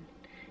done.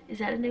 Is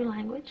that a new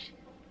language?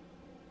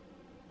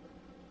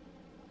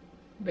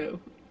 No,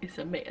 it's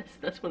a mess.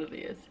 That's what it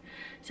is.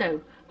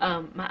 So,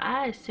 my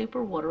eye is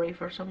super watery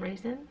for some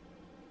reason.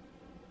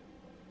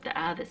 The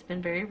eye that's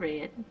been very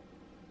red.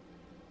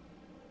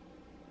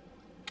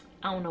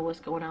 I don't know what's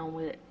going on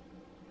with it,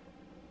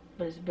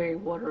 but it's very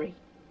watery.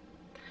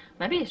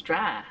 Maybe it's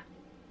dry,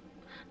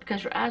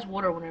 because your eyes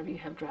water whenever you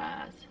have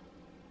dry eyes.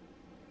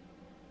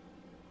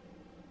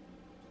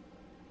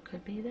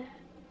 Could be that.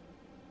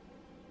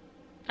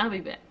 I'll be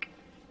back.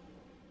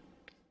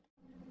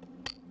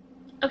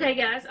 Okay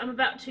guys, I'm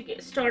about to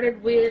get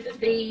started with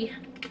the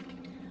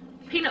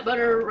peanut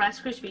butter Rice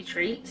Krispie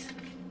treats.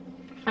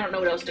 I don't know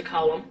what else to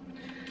call them.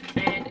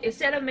 And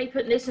instead of me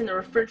putting this in the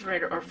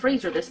refrigerator or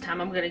freezer this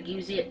time, I'm going to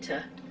use it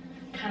to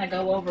kind of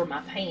go over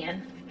my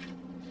pan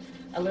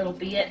a little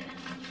bit.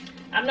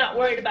 I'm not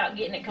worried about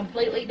getting it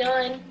completely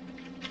done,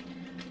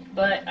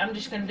 but I'm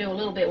just going to do a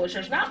little bit, which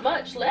there's not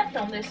much left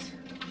on this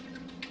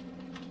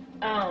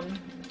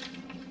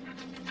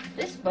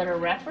this butter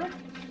wrapper.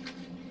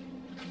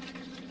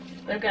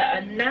 But I've got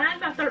a 9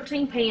 by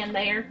 13 pan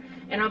there,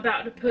 and I'm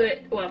about to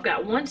put, well, I've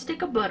got 1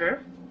 stick of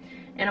butter,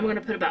 And I'm going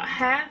to put about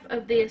half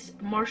of this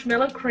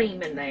marshmallow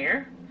cream in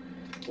there,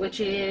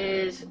 which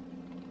is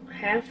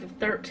half of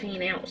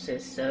 13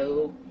 ounces,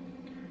 so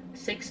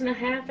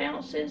 6.5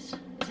 ounces.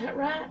 Is that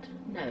right?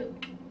 No.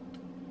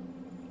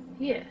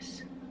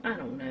 Yes. I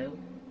don't know.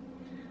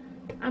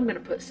 I'm going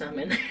to put some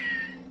in there.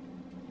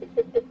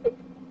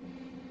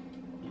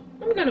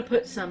 I'm going to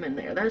put some in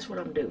there. That's what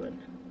I'm doing.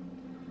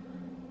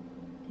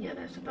 Yeah,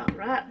 that's about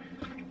right.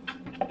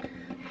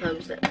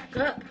 Close that back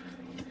up.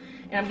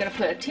 And I'm going to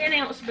put a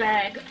 10-ounce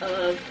bag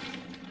of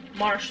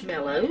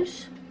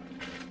marshmallows.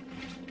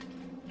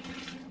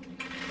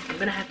 I'm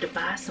going to have to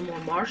buy some more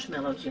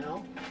marshmallows,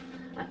 y'all.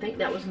 I think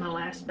that was my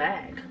last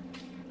bag.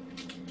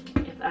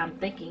 If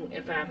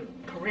I'm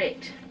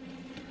correct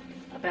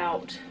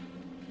about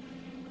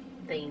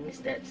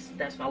things,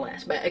 that's my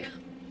last bag.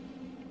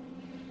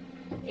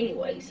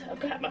 Anyways,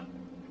 I've got my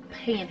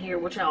pan here,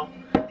 which I'll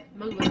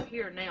move over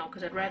here now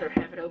because I'd rather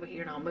have it over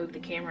here, and I'll move the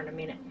camera in a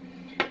minute.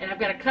 And I've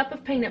got a cup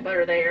of peanut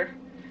butter there,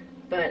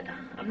 but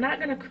I'm not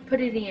going to put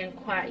it in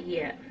quite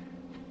yet.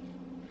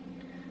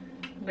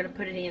 I'm going to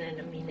put it in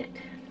a minute.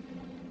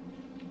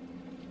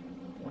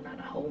 Well, not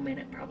a whole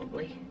minute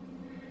probably,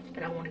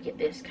 but I want to get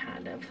this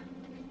kind of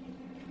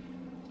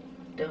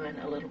done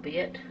a little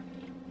bit.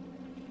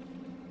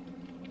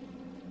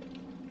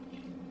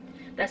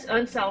 That's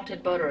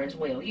unsalted butter as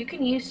well. You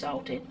can use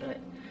salted, but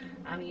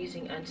I'm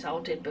using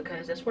unsalted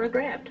because that's what I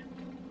grabbed.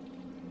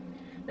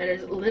 That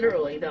is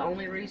literally the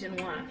only reason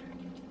why.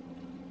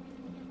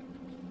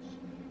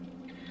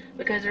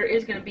 Because there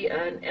is going to be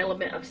an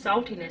element of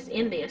saltiness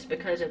in this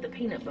because of the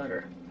peanut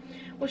butter.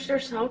 Which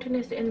there's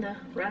saltiness in the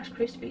Rice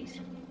Krispies.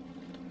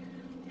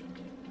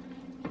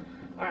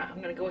 Alright,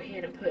 I'm going to go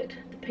ahead and put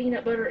the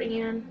peanut butter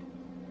in.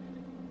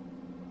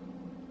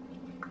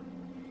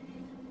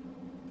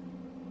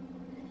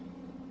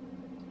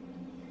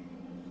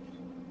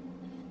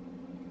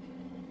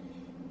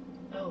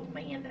 Oh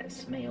man, that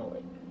smell,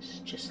 it's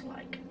just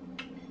like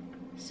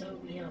so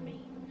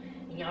yummy.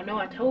 And y'all know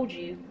I told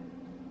you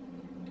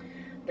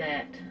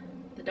that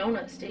the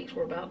donut sticks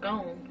were about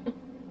gone.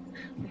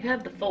 We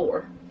have the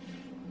 4.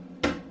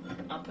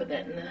 I'll put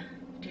that in the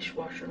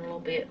dishwasher in a little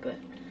bit, but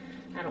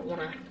I don't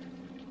want to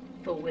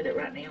fool with it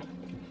right now.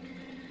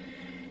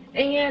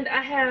 And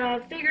I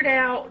have figured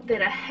out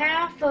that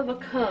half of a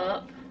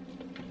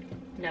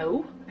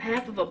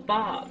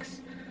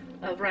box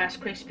of Rice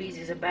Krispies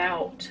is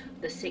about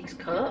the 6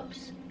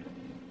 cups,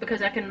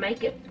 because I can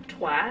make it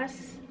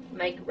twice,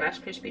 make Rice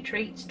Krispie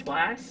treats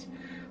twice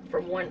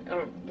from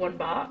one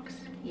box.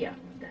 Yeah,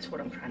 that's what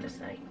I'm trying to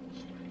say.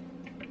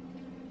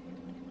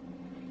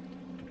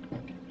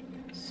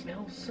 It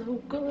smells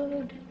so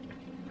good.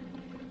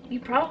 You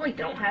probably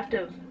don't have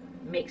to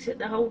mix it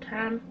the whole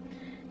time.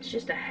 It's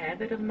just a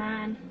habit of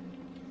mine.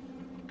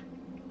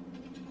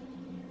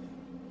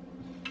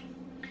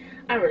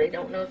 I really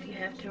don't know if you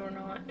have to or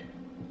not.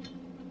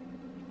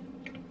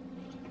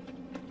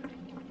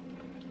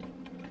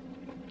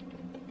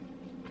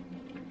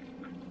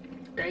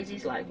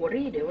 Daisy's like, what are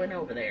you doing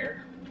over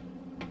there?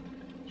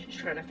 She's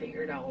trying to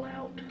figure it all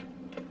out.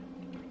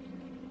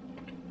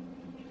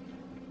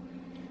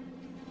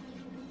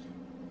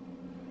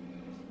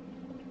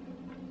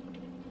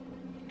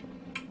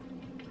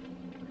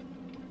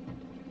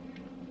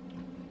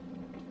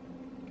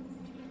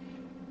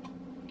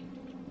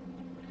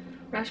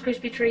 Rice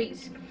Krispie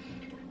treats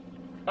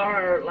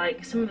are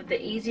like some of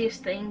the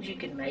easiest things you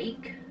can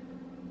make.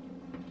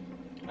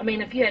 I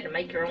mean, if you had to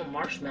make your own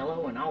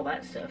marshmallow and all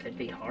that stuff, it'd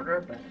be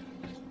harder, but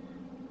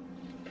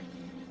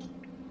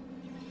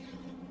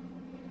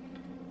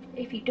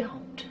if you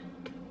don't,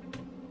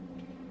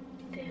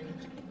 then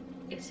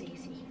it's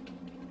easy.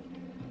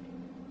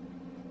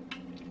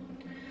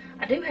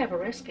 I do have a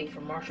recipe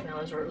for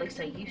marshmallows, or at least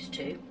I used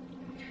to.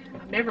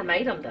 I've never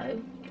made them, though.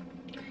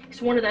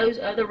 It's one of those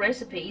other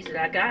recipes that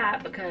I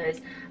got because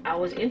I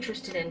was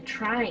interested in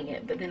trying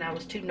it, but then I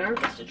was too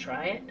nervous to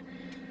try it.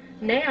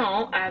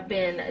 Now, I've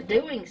been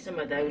doing some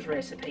of those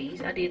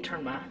recipes. I did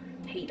turn my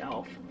heat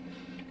off.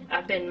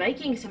 I've been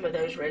making some of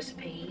those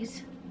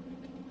recipes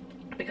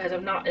because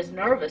I'm not as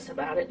nervous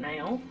about it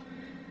now,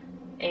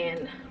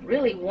 and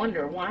really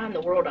wonder why in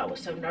the world I was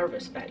so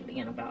nervous back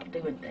then about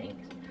doing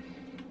things.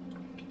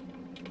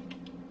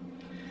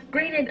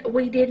 Granted,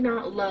 we did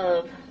not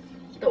love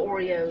the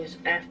Oreos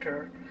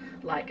after,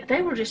 like,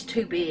 they were just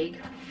too big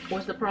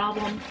was the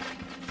problem,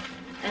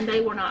 and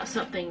they were not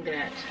something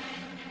that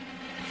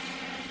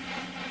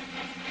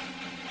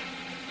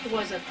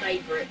was a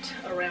favorite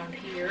around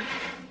here.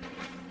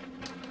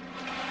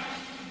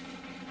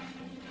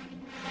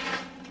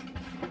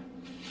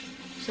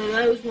 So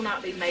those will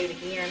not be made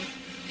again.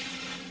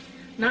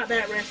 Not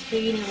that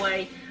recipe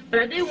anyway,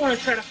 but I do want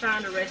to try to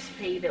find a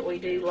recipe that we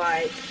do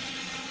like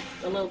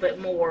a little bit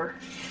more.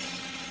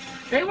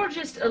 They were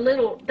just a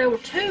little, they were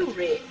too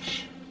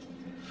rich.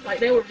 Like,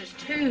 they were just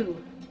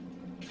too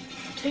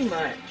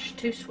much,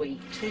 too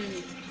sweet,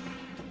 too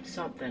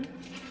something.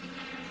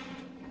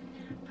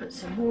 Put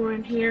some more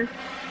in here.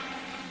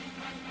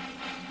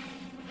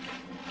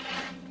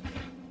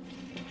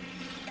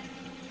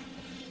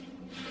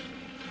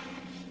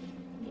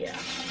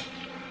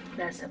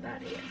 that's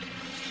about it.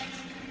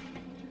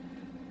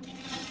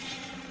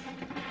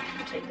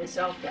 Take this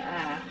off the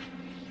eye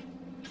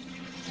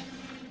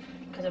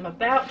because I'm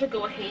about to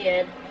go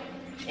ahead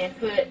and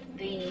put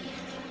the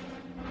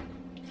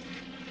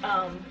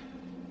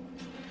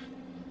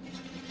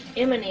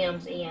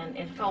M&Ms in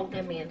and fold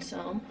them in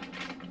some.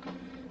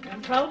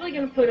 I'm probably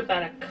going to put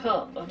about a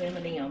cup of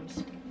M&Ms.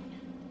 You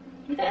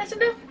think that's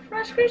enough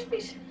Rice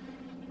Krispies?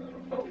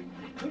 Oh,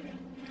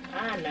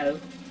 I know.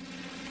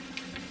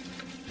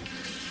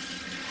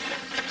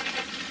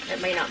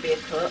 That may not be a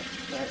cup,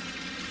 but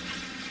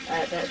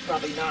that's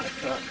probably not a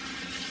cup.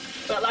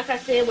 But like I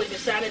said, we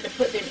decided to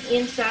put them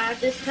inside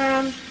this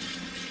time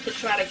to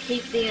try to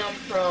keep them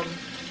from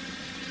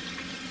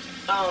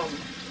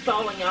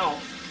falling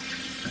off.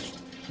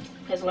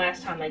 Because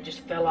last time they just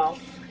fell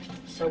off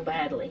so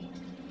badly.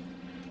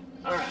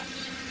 Alright.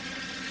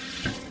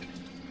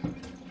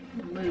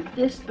 Move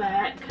this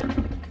back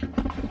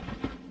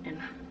and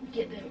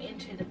get them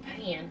into the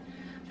pan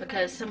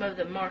because some of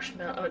the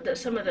marshmallow,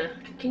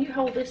 can you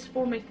hold this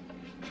for me?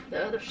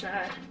 The other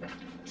side.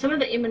 Some of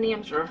the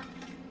M&Ms are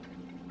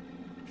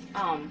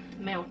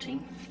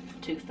melting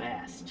too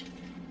fast,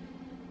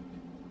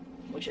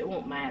 which it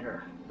won't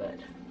matter, but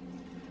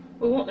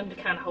we want them to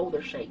kind of hold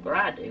their shape, or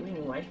I do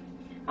anyway.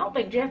 I don't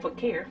think Jeff would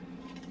care.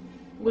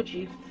 Would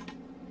you?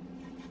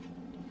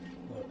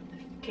 What?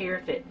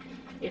 Care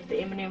if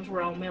the M&Ms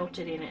were all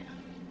melted in it?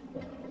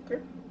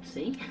 Okay.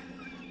 See?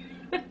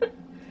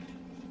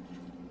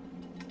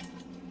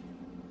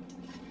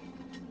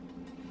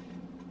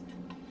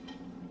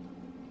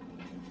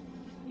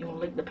 You want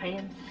to lick the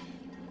pan?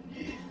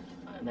 Yeah.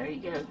 There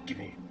you go. Give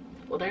me.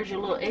 Well, there's your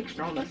little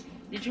extra on this.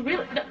 Did you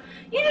really? No,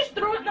 you just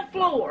threw it in the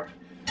floor.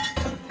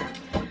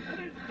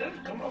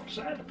 That come off the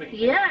side of the pan.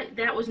 Yeah,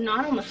 that was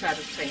not on the side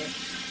of the pan.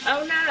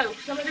 Oh no,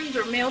 some of these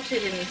are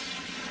melted and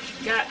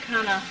got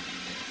kind of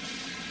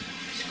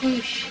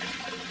squish.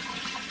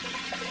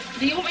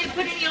 Do you want me to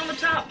put any on the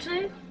top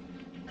too?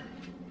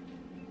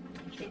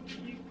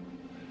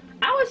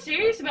 I was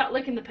serious about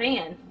licking the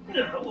pan.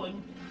 No, I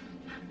wouldn't.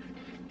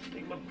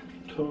 Stick my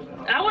tongue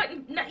out. I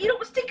wouldn't. No, you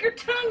don't stick your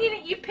tongue in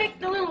it. You pick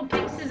the little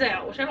pieces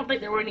out, which I don't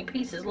think there were any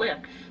pieces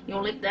left. You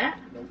want to lick that?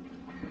 Nope.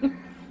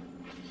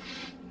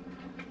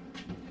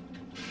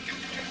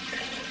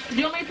 Do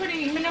you want me to put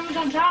any M&Ms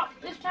on top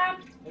this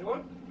time? You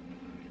what?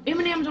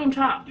 M&Ms on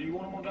top. Do you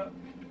want them on top?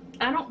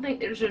 I don't think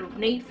there's a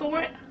need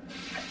for it.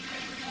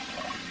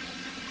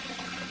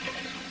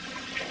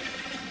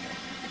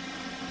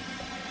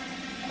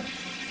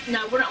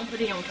 No, we're not going to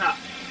put any on top.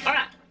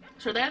 Alright,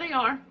 so there they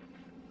are.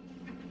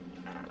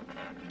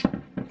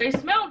 They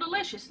smell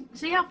delicious.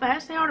 See how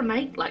fast they are to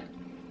make? Like,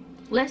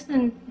 less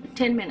than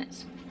 10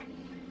 minutes.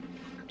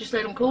 Just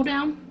let them cool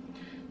down,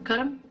 cut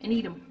them, and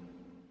eat them.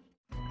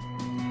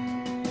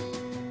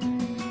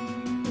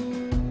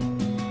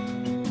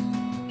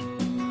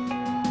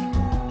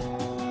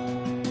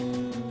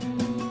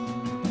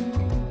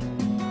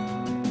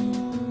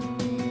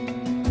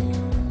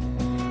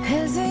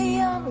 As a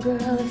young girl,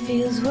 the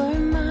fields were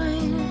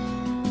mine.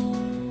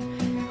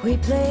 We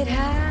played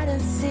hide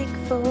and seek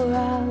for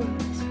hours,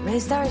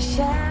 raised our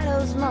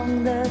shadows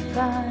among the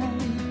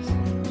pines.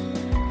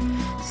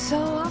 So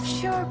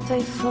offshore,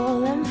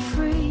 playful and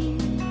free,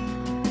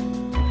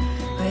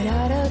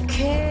 without a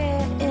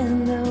care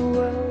in the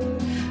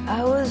world.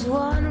 I was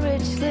one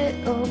rich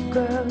little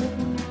girl,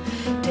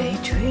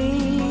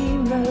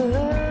 daydreamer,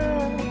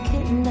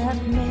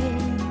 kidnap me,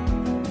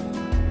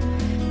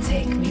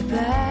 take me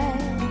back,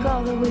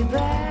 all the way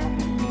back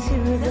to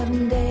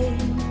them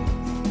days,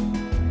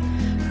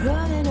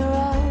 running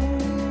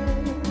around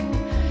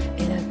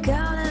in a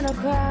gown and a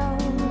crown,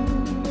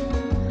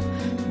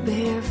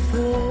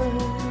 barefoot.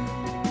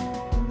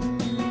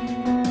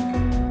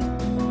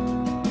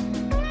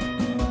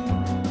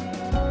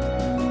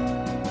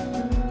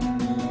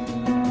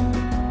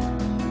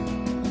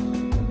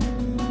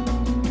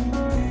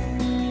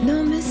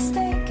 No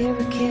mistake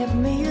ever kept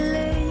me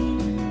late.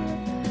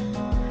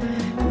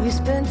 We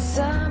spent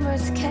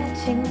summers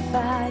catching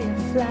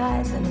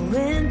fireflies and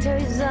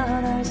winters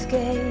on our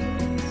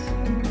skates.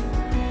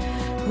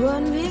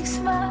 One big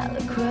smile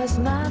across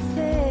my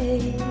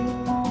face.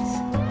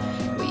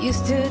 We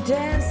used to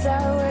dance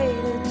our way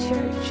to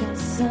church on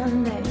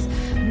Sundays.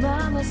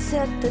 Mama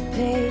set the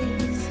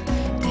pace.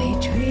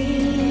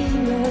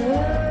 Daydreamer,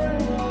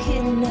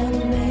 kidnap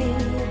me,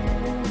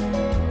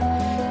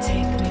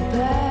 take me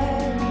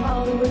back,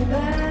 all the way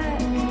back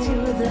to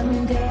them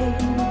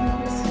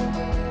days,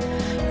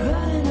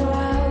 running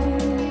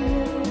around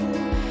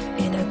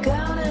in a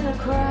gown and a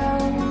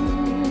crown,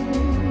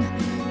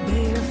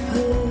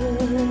 barefoot.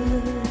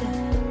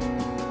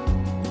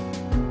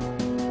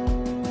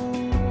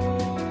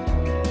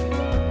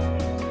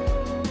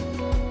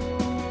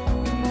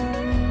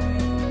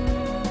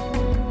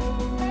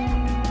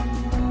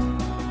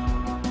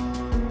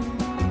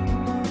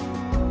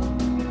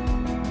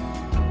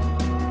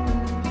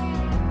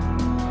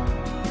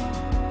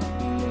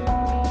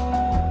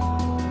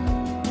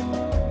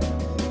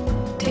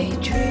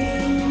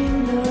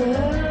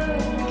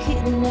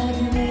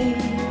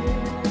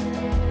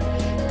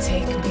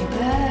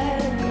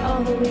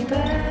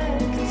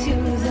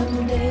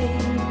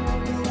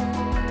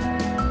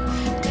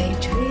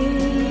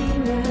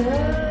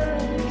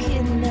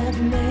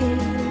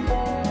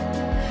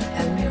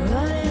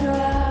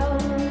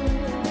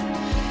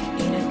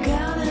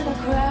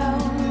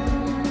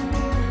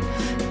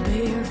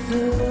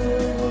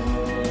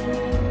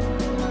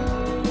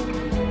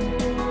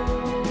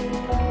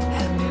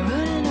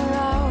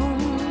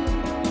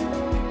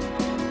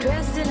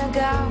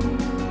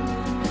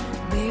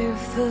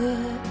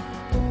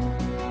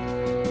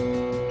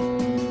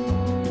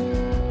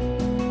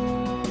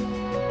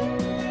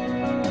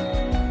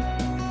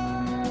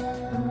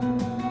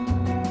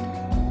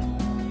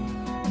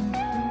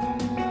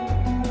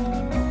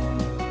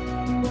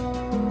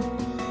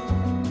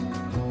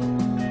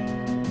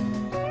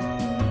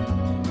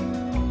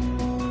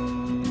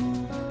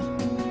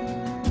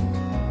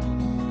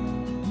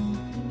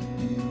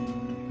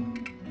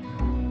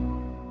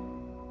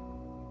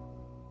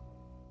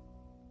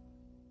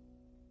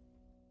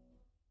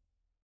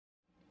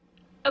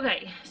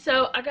 Okay,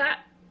 so I got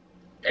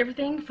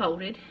everything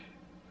folded.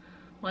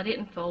 Well, I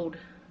didn't fold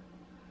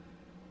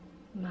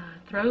my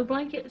throw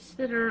blankets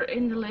that are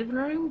in the living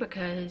room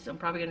because I'm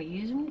probably going to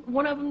use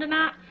one of them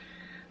tonight.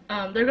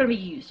 They're going to be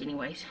used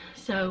anyways,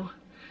 so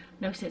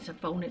no sense in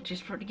folding it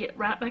just for it to get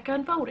right back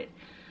unfolded.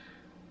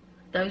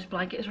 Those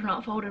blankets are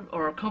not folded,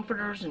 or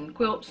comforters and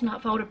quilts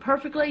not folded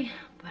perfectly,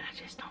 but I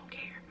just don't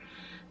care.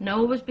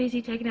 Noah was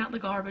busy taking out the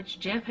garbage.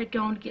 Jeff had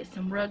gone to get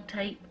some rug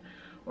tape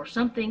or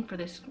something for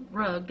this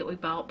rug that we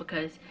bought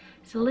because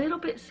it's a little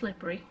bit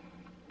slippery.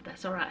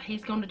 That's alright,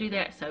 he's going to do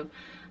that, so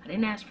I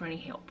didn't ask for any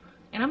help.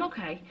 And I'm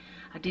okay.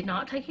 I did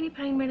not take any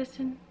pain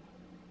medicine,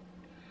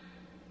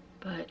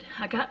 but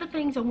I got the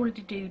things I wanted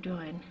to do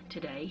done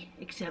today,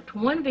 except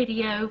one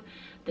video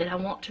that I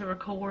want to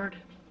record.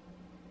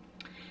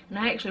 And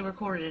I actually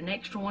recorded an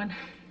extra one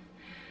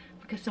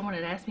because someone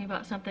had asked me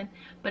about something.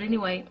 But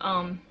anyway,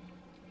 I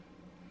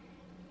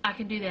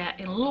can do that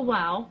in a little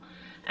while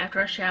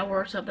after I shower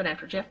or something,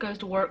 after Jeff goes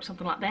to work,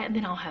 something like that. And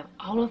then I'll have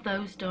all of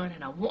those done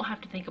and I won't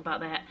have to think about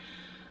that,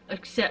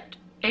 except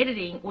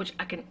editing, which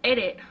I can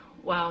edit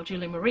while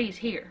Julie Marie's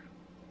here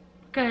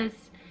because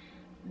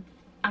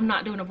I'm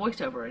not doing a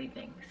voiceover or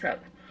anything. So,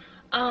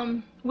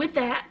 with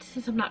that,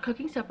 since I'm not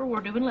cooking supper, we're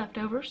doing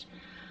leftovers,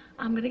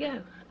 I'm gonna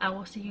go. I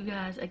will see you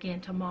guys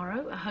again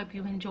tomorrow. I hope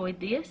you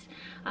enjoyed this.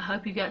 I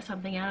hope you got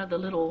something out of the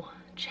little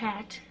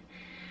chat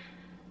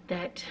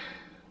that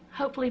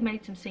hopefully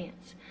made some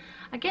sense.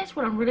 I guess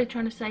what I'm really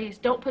trying to say is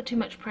don't put too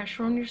much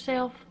pressure on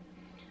yourself,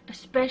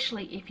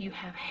 especially if you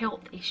have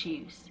health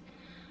issues.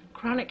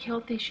 Chronic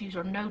health issues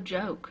are no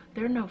joke.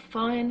 They're no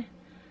fun.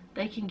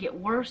 They can get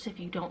worse if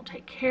you don't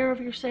take care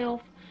of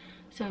yourself.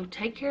 So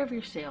take care of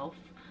yourself.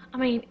 I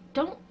mean,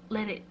 don't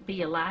let it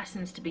be a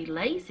license to be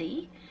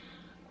lazy,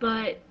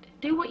 but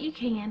do what you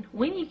can,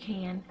 when you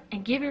can,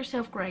 and give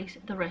yourself grace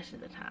the rest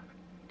of the time.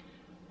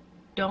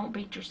 Don't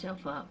beat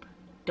yourself up.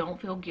 Don't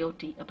feel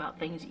guilty about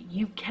things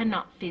you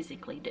cannot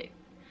physically do.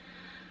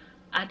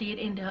 I did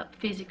end up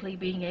physically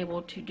being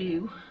able to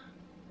do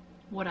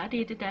what I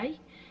did today,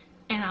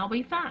 and I'll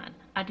be fine.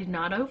 I did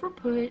not I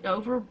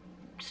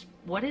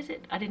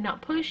did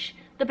not push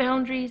the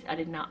boundaries. I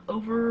did not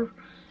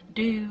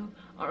overdo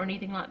or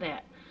anything like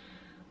that.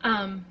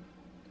 I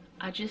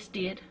just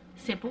did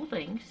simple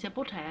things,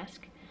 simple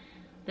tasks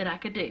that I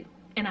could do.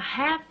 And I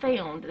have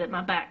found that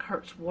my back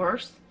hurts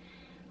worse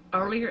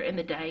earlier in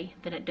the day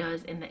than it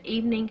does in the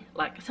evening.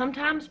 Like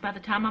sometimes by the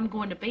time I'm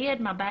going to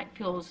bed, my back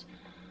feels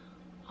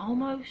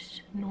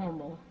almost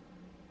normal,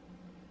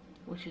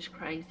 which is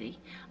crazy.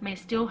 I mean, it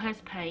still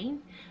has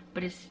pain,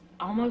 but it's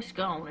almost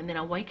gone. And then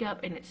I wake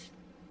up and it's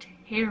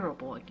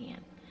terrible again.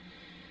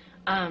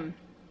 And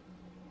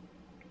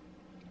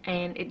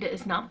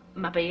it's not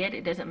my bed.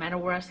 It doesn't matter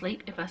where I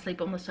sleep. If I sleep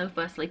on the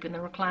sofa, I sleep in the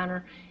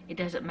recliner. It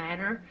doesn't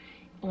matter.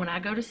 When I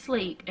go to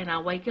sleep and I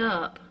wake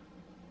up,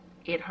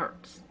 it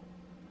hurts.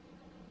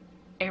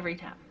 Every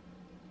time.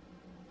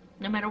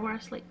 No matter where I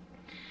sleep.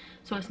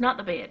 So it's not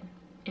the bed.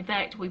 In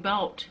fact, we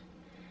bought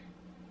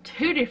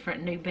 2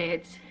 different new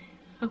beds,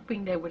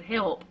 hoping they would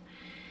help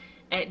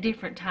at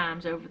different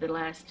times over the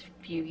last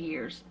few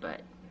years,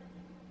 but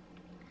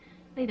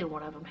neither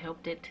one of them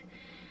helped it.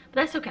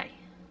 But that's okay.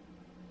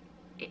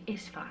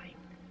 It's fine.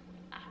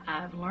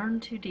 I've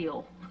learned to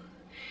deal.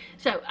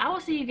 So I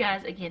will see you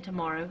guys again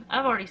tomorrow.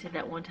 I've already said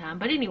that one time,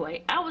 but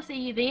anyway, I will see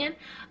you then.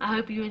 I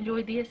hope you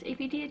enjoyed this. If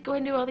you did, go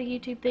ahead and do all the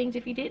YouTube things.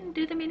 If you didn't,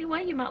 do them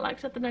anyway. You might like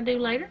something I do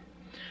later.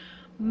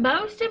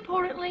 Most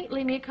importantly,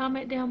 leave me a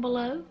comment down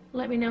below.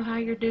 Let me know how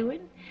you're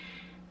doing.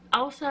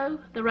 Also,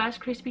 the Rice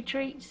Krispie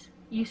treats,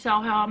 you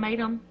saw how I made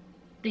them.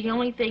 The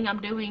only thing I'm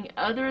doing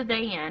other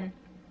than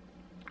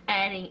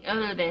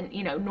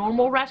you know,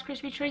 normal Rice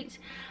Krispie treats,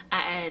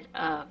 I add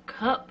a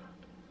cup.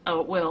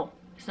 Oh, well,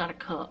 it's not a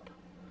cup.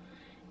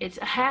 It's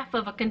a half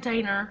of a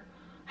container,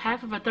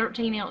 half of a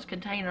 13-ounce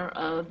container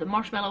of the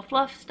marshmallow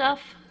fluff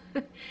stuff,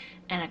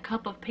 and a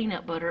cup of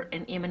peanut butter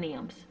and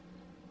M&Ms.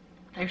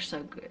 They're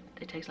so good.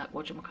 They taste like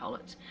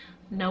whatchamacallits.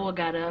 Noah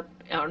got up,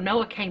 or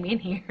Noah came in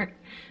here,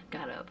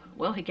 got up.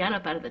 Well, he got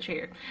up out of the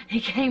chair. He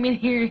came in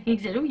here and he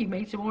said, "Oh, you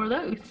made some more of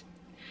those."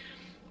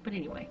 But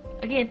anyway,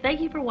 again,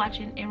 thank you for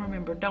watching, and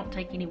remember, don't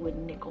take any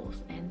wooden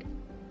nickels, and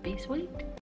be sweet.